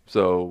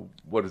 So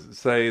what does it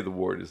say? The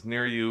Word is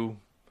near you,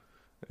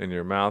 in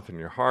your mouth, in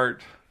your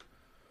heart.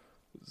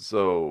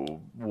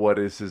 So what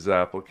is his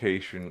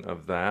application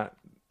of that?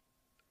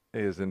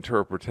 His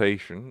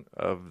interpretation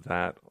of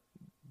that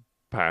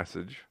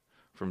passage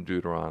from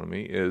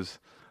Deuteronomy is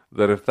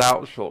that if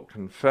thou shalt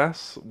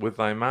confess with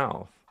thy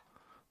mouth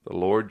the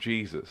Lord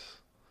Jesus,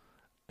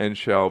 and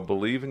shall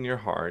believe in your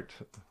heart,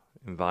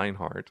 in thine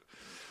heart,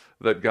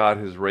 that God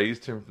has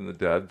raised him from the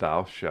dead,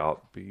 thou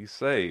shalt be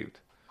saved.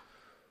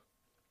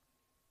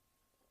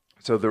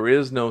 So there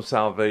is no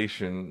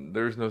salvation,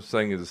 there is no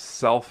saying as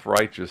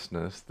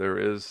self-righteousness, there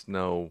is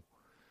no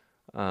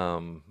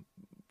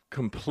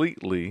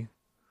completely,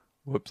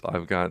 whoops,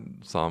 I've got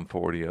Psalm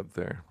 40 up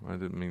there. I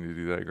didn't mean to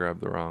do that, I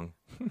grabbed the wrong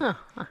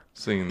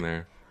scene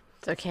there.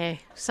 It's okay.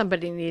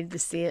 Somebody needed to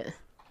see it.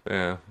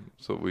 Yeah,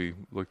 that's what we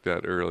looked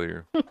at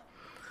earlier.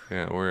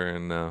 Yeah, we're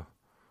in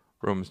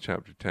Romans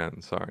chapter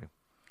 10, sorry.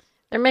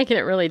 They're making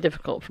it really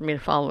difficult for me to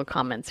follow the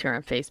comments here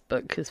on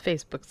Facebook, because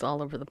Facebook's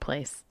all over the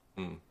place.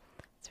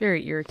 It's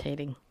very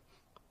irritating.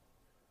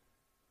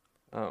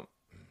 But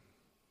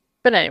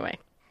anyway.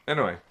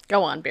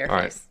 Go on, Bearface. All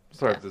right,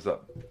 start this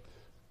up.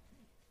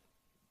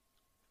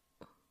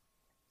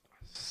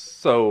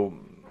 So,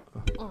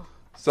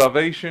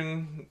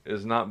 salvation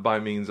is not by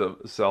means of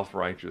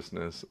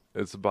self-righteousness.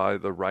 It's by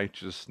the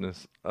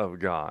righteousness of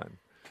God,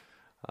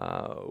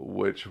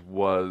 which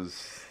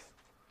was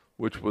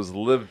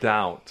lived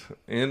out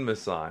in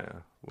Messiah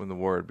when the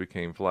Word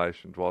became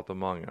flesh and dwelt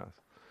among us.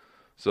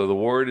 So the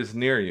Word is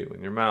near you,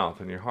 in your mouth,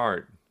 in your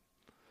heart,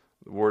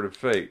 the Word of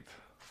faith.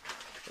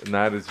 And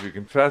that is, if you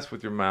confess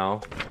with your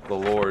mouth the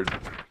Lord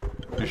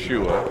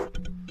Yeshua,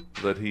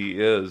 that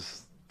he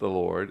is the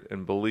Lord,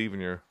 and believe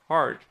in your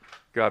heart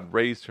God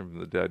raised him from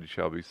the dead, you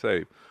shall be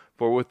saved.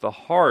 For with the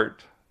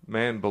heart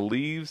man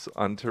believes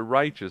unto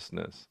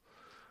righteousness.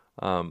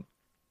 That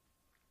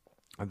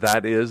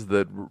is,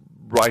 that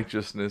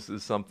righteousness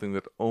is something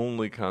that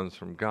only comes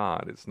from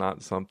God. It's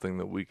not something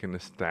that we can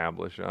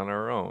establish on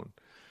our own.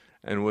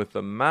 And with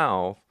the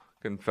mouth,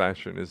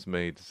 confession is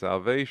made to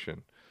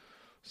salvation.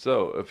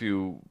 So if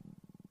you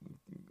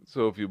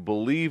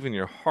believe in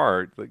your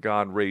heart that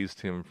God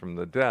raised him from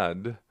the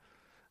dead,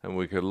 and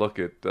we could look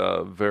at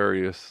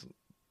various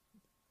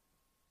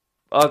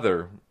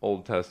other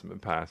Old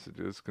Testament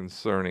passages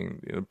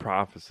concerning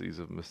prophecies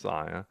of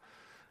Messiah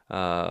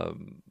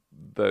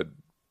that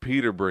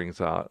Peter brings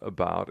out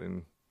about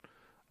in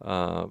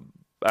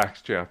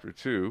Acts chapter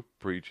 2,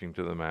 preaching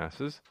to the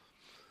masses,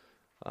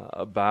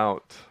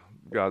 about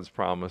God's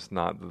promise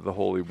not that the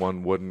Holy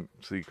One wouldn't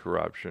see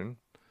corruption,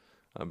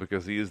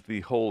 because he is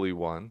the Holy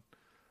One.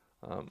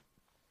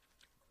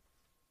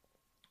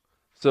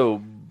 So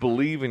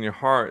believe in your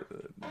heart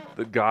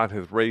that God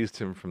hath raised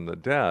him from the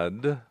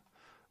dead.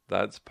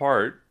 That's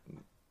part.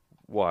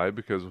 Why?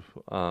 Because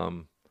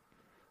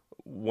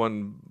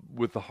one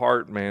with the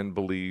heart man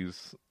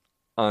believes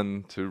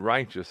unto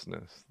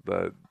righteousness,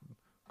 that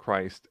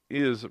Christ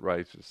is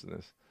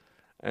righteousness.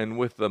 And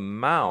with the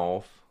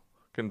mouth,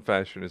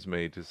 confession is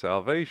made to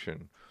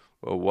salvation.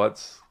 Well,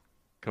 what's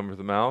come with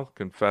the mouth?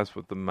 Confess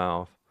with the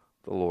mouth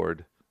the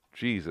Lord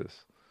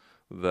Jesus,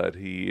 that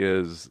he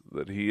is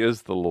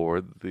the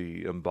Lord,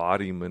 the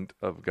embodiment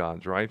of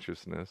God's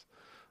righteousness.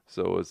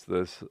 So it's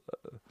this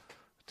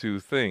two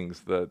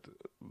things that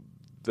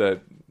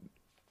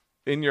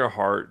in your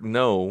heart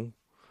know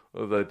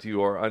that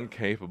you are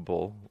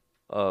incapable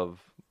of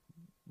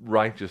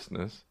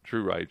righteousness,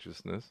 true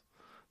righteousness,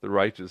 the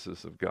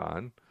righteousness of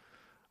God.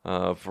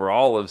 For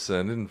all have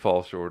sinned and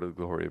fall short of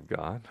the glory of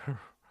God.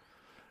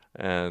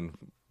 And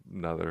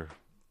another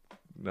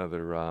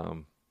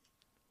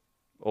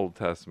Old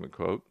Testament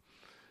quote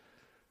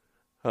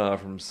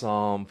from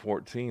Psalm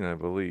 14, I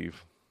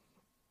believe.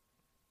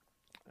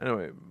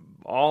 Anyway,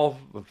 all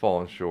have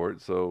fallen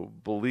short, so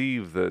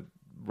believe that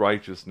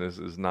righteousness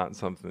is not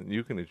something that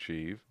you can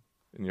achieve.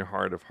 In your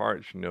heart of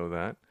hearts, you know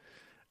that.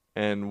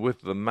 And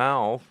with the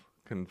mouth,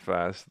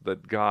 confess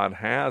that God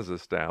has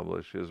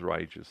established his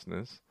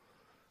righteousness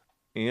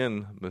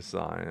in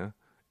Messiah,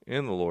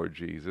 in the Lord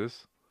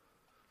Jesus.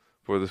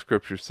 For the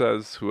scripture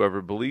says,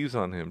 whoever believes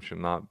on him shall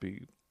not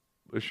be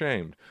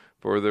ashamed.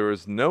 For there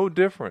is no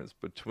difference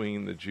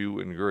between the Jew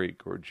and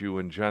Greek, or Jew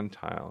and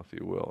Gentile, if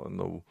you will,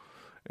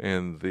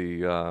 in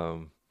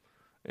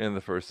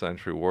the first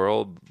century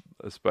world,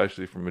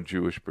 especially from a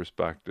Jewish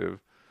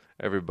perspective.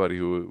 Everybody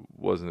who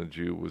wasn't a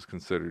Jew was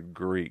considered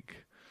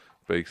Greek,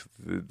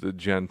 basically the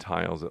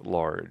Gentiles at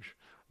large,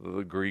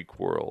 the Greek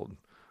world,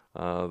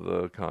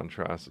 the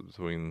contrast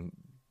between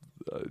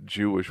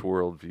Jewish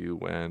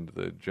worldview and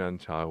the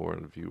Gentile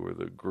worldview, or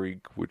the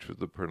Greek, which was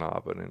the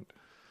predominant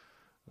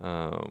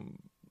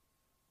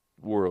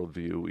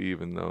worldview,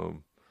 even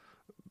though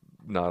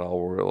not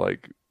all were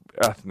like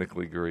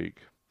ethnically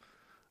Greek.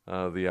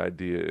 The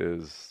idea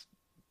is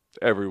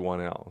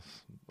everyone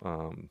else.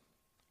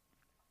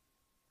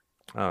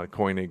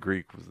 Koine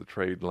Greek was the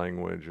trade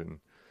language, and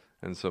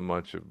so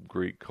much of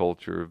Greek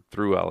culture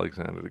through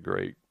Alexander the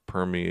Great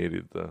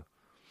permeated the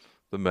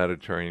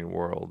Mediterranean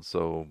world.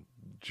 So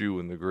Jew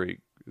in the Greek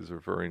is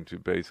referring to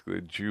basically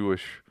a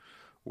Jewish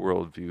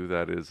worldview,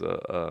 that is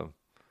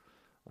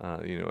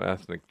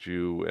ethnic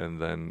Jew,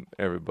 and then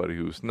everybody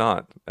who's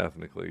not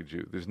ethnically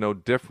Jew. There's no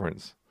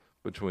difference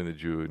between the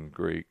Jew and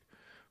Greek.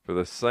 For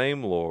the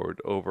same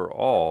Lord over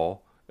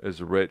all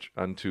is rich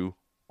unto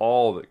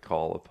all that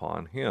call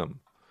upon him.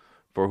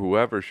 For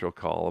whoever shall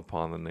call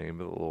upon the name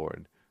of the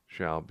Lord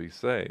shall be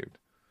saved.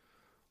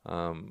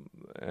 And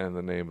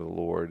the name of the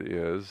Lord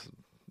is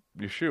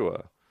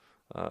Yeshua.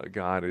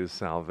 God is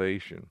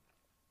salvation.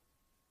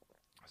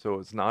 So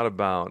it's not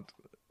about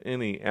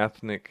any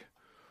ethnic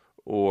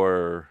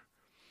or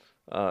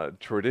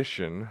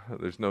tradition.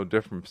 There's no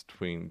difference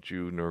between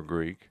Jew nor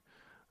Greek.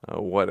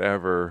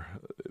 Whatever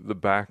the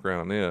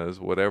background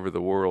is, whatever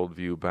the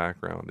worldview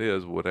background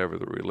is, whatever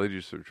the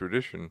religious or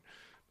tradition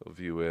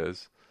view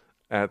is,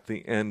 at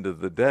the end of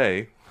the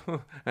day,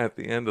 at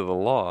the end of the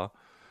law,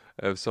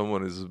 if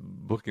someone is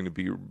looking to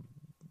be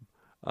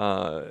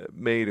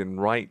made in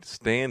right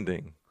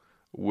standing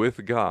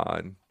with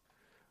God,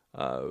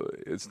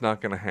 it's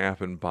not going to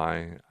happen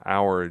by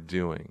our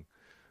doing.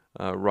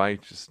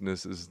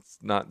 Righteousness is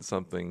not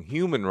something,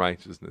 human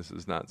righteousness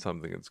is not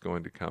something that's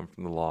going to come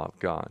from the law of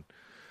God.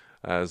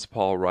 As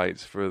Paul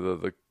writes, for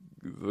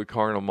the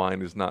carnal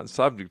mind is not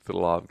subject to the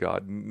law of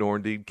God, nor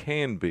indeed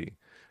can be.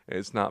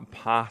 It's not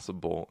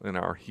possible in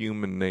our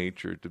human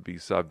nature to be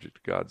subject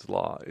to God's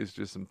law. It's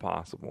just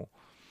impossible.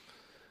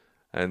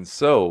 And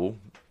so,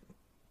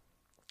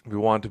 if we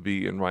want to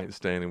be in right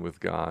standing with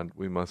God,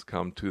 we must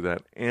come to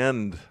that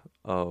end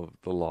of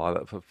the law,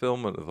 that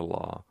fulfillment of the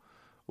law,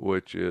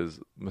 which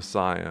is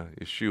Messiah,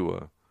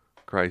 Yeshua,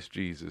 Christ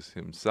Jesus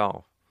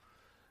himself.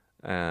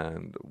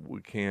 And we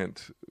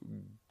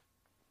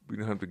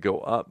don't have to go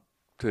up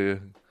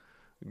to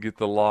get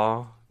the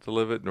law to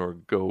live it, nor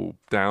go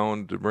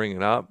down to bring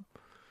it up,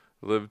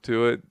 live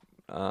to it.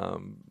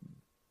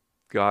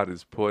 God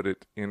has put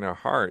it in our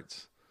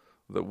hearts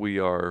that we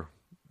are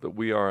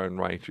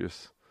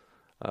unrighteous.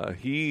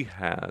 He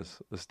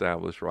has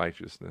established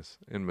righteousness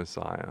in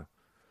Messiah,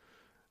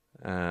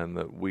 and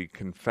that we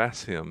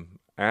confess him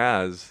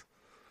as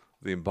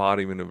the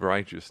embodiment of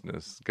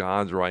righteousness,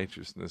 God's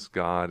righteousness,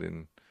 God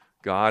in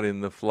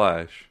the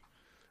flesh,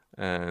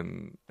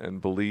 and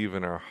believe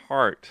in our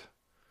heart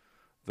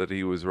that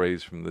he was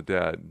raised from the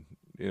dead,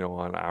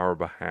 on our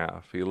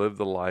behalf. He lived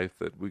the life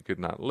that we could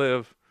not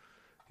live.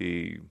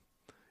 He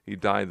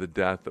died the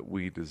death that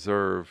we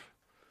deserve,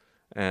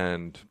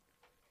 and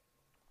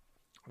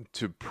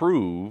to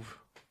prove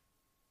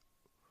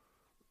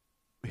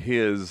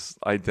his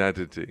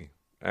identity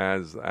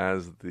as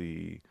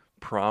the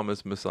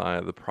promised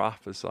Messiah, the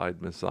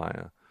prophesied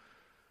Messiah,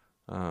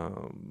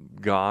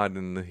 God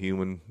in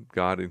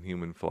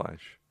human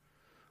flesh.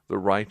 the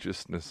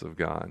righteousness of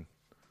God.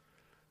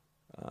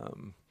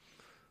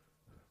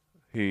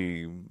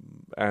 He,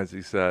 as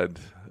he said,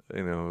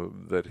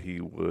 that he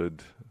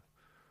would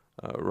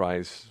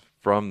rise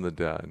from the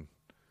dead.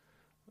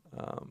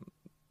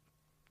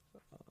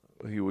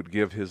 He would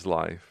give his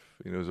life,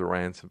 as a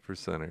ransom for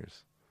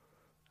sinners,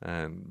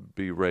 and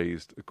be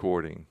raised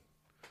according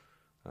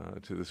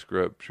to the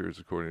scriptures,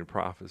 according to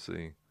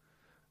prophecy,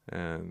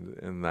 and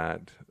in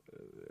that,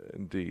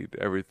 indeed,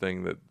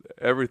 everything that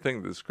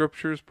the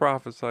scriptures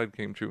prophesied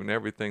came true, and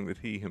everything that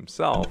he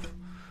himself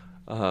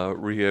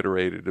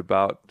reiterated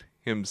about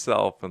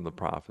himself and the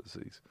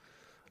prophecies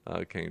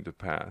came to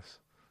pass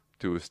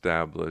to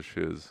establish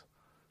his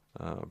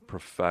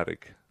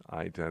prophetic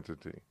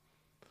identity.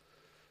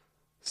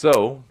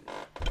 So,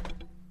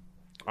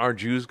 are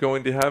Jews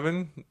going to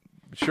heaven?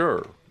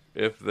 Sure,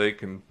 if they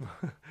can,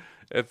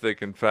 if they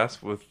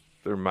confess with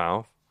their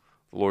mouth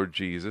the Lord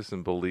Jesus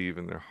and believe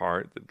in their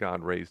heart that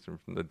God raised him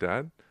from the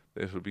dead,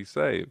 they shall be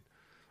saved.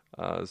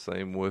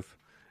 Same with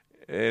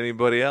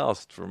anybody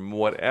else from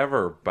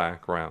whatever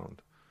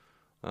background,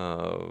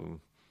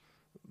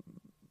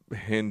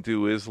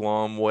 Hindu,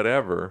 Islam,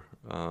 whatever.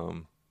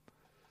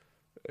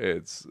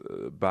 It's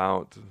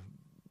about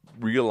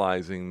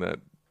realizing that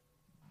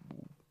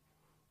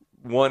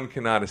one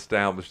cannot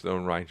establish their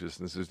own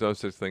righteousness. There's no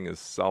such thing as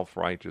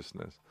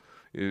self-righteousness.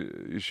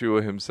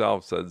 Yeshua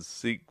himself says,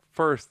 seek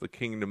first the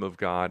kingdom of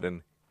God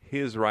and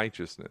his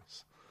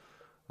righteousness.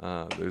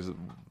 There's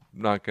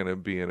not going to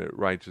be a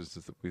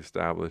righteousness that we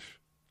establish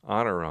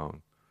on our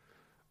own.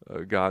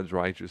 God's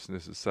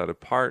righteousness is set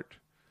apart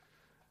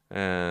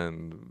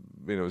and,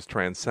 is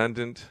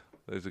transcendent.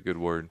 There's a good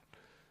word.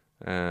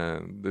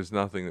 And there's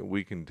nothing that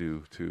we can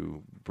do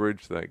to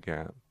bridge that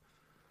gap.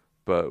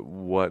 But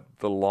what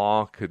the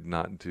law could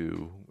not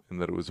do, in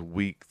that it was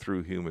weak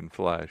through human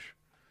flesh,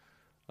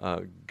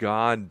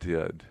 God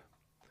did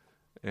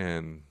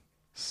in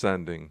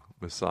sending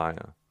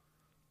Messiah.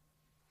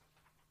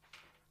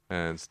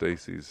 And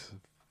Stacy's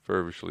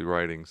feverishly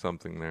writing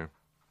something there.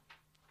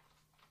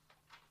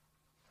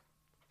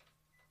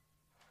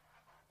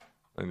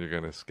 And you're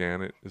going to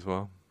scan it as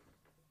well?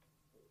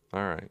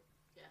 All right.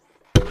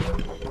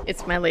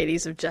 It's my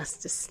Ladies of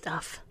Justice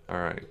stuff. All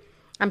right.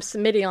 I'm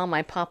submitting all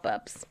my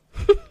pop-ups.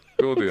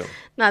 Cool deal.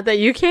 Not that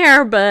you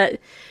care, but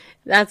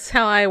that's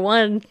how I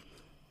won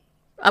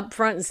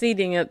upfront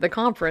seating at the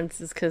conference,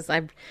 is because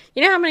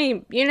you know how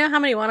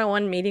many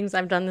one-on-one meetings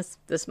I've done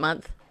this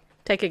month?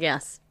 Take a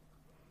guess.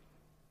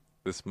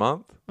 This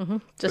month? Mm-hmm.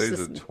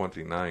 Today's the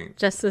 29th.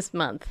 Just this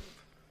month.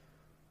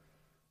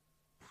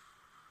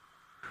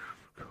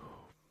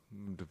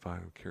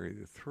 Divide, carry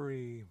the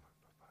 3.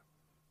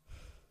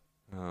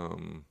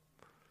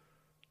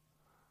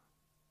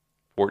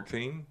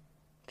 14?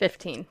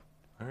 15.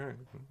 All right.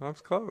 That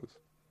was close.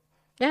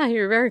 Yeah,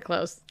 you were very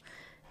close.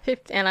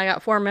 15, and I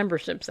got 4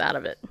 memberships out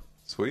of it.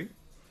 Sweet.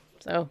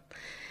 So,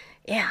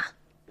 yeah.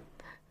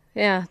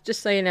 Yeah,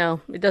 just so you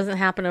know, it doesn't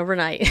happen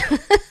overnight.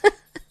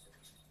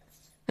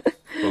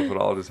 Well, if it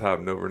all just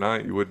happened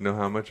overnight, you wouldn't know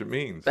how much it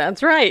means.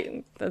 That's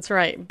right. That's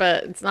right.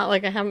 But it's not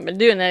like I haven't been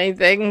doing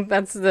anything.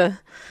 That's the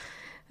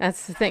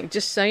thing.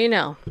 Just so you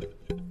know.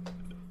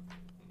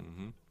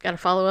 Mm-hmm. Got to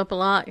follow up a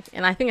lot.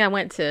 And I think I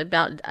went to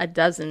about a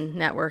dozen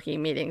networking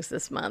meetings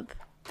this month.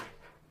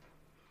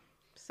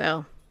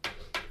 So,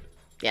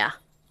 yeah.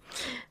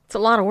 It's a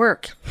lot of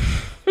work.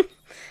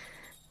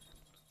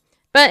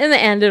 But in the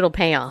end, it'll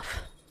pay off.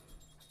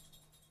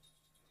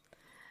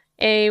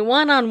 A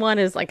one-on-one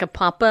is like a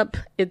pop-up.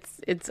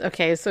 It's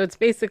okay. So it's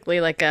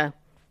basically like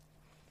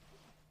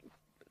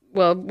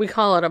we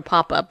call it a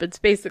pop-up. It's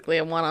basically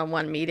a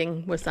one-on-one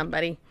meeting with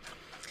somebody.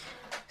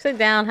 Sit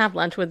down, have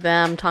lunch with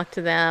them, talk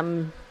to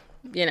them,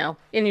 and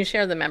you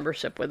share the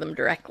membership with them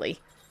directly.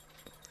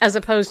 As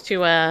opposed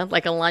to a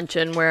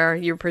luncheon where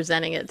you're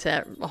presenting it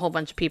to a whole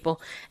bunch of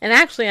people. And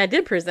actually, I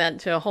did present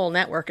to a whole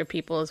network of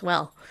people as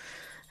well.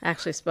 I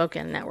actually spoke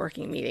at a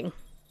networking meeting.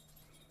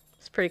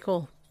 It's pretty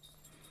cool.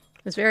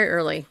 It was very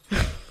early.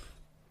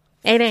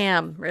 8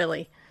 a.m.,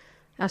 really.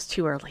 That was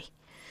too early.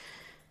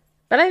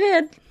 But I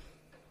did.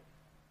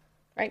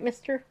 Right,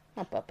 mister?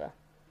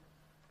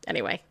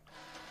 Anyway.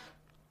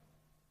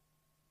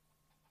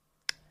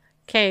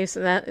 Okay,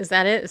 so is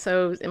that it?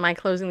 So am I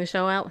closing the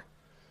show out?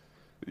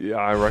 Yeah,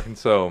 I reckon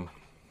so.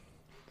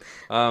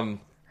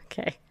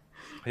 Okay.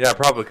 Yeah, I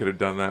probably could have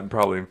done that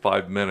in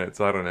 5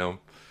 minutes. I don't know.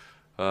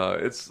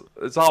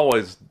 It's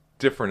always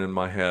different in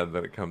my head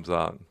that it comes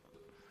out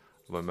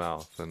of my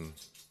mouth. And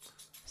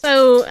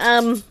so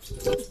Ann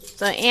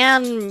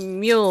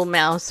Mule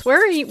Mouse, where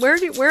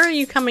are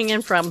you coming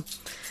in from?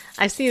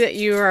 I see that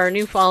you are a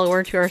new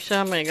follower to our show.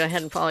 I'm going to go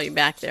ahead and follow you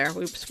back there.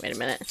 Oops, wait a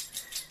minute.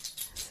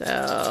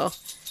 So,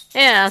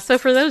 yeah. So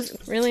for those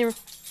really, can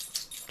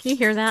you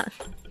hear that?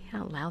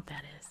 How loud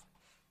that is.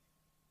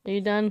 Are you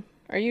done?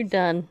 Are you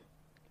done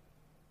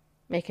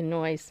making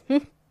noise?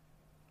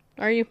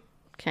 Are you?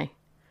 Okay.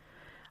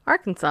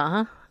 Arkansas,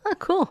 huh? Oh,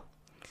 cool.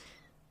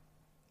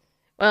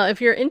 Well, if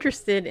you're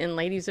interested in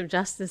Ladies of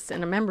Justice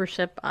and a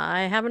membership,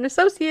 I have an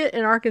associate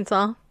in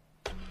Arkansas.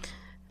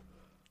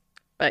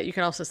 But you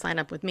can also sign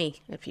up with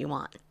me if you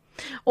want.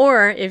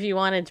 Or if you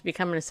wanted to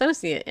become an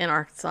associate in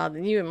Arkansas,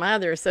 then you and my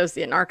other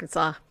associate in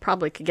Arkansas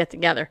probably could get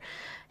together.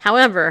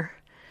 However,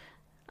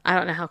 I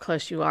don't know how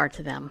close you are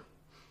to them.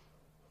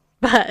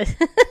 But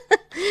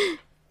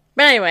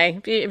anyway,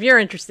 if you're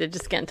interested,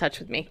 just get in touch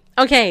with me.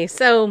 Okay,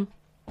 so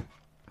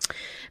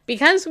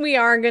because we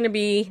are going to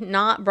be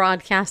not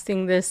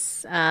broadcasting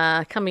this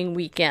coming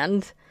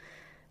weekend,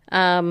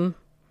 I'm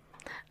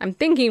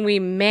thinking we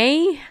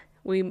may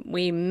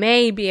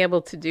be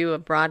able to do a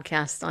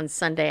broadcast on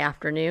Sunday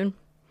afternoon,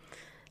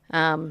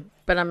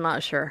 but I'm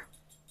not sure.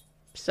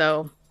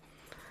 So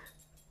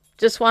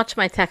just watch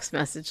my text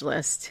message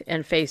list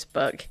and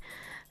Facebook,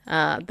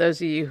 those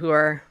of you who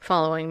are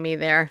following me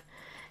there,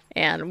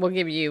 and we'll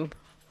give you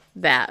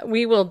that.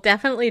 We will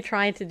definitely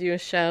try to do a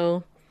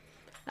show.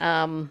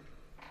 Yeah.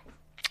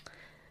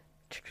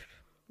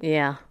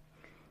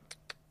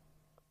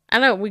 I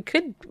don't know, we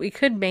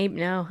could maybe,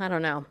 no, I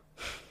don't know.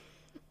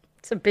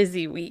 It's a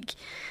busy week.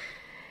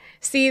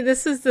 See,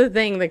 this is the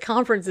thing. The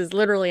conference is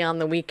literally on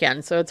the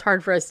weekend, so it's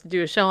hard for us to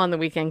do a show on the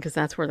weekend because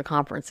that's where the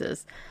conference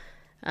is.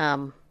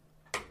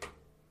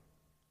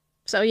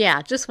 So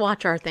yeah, just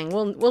watch our thing.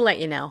 We'll let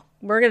you know.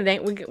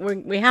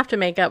 We have to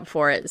make up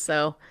for it.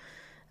 So,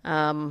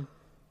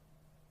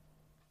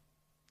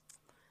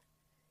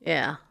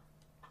 yeah,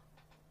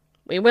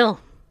 we will.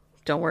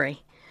 Don't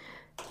worry.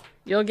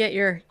 You'll get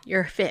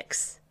your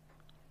fix.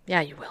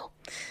 Yeah, you will.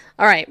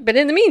 All right, but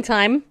in the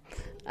meantime,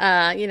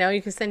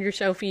 you can send your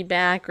show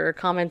feedback or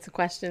comments,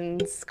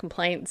 questions,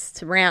 complaints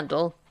to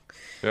Randall.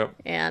 Yep.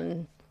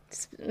 And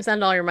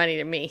send all your money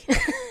to me.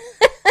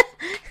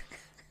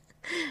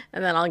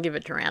 And then I'll give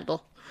it to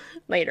Randall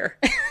later.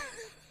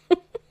 All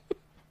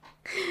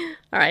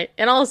right.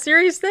 In all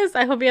seriousness,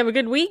 I hope you have a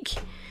good week.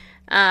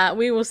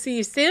 We will see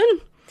you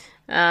soon.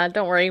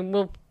 Don't worry.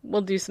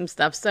 We'll do some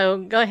stuff. So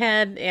go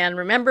ahead and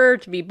remember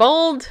to be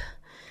bold,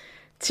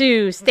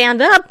 to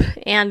stand up,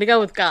 and to go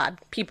with God,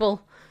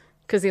 people,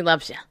 because he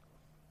loves you.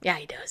 Yeah,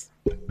 he does.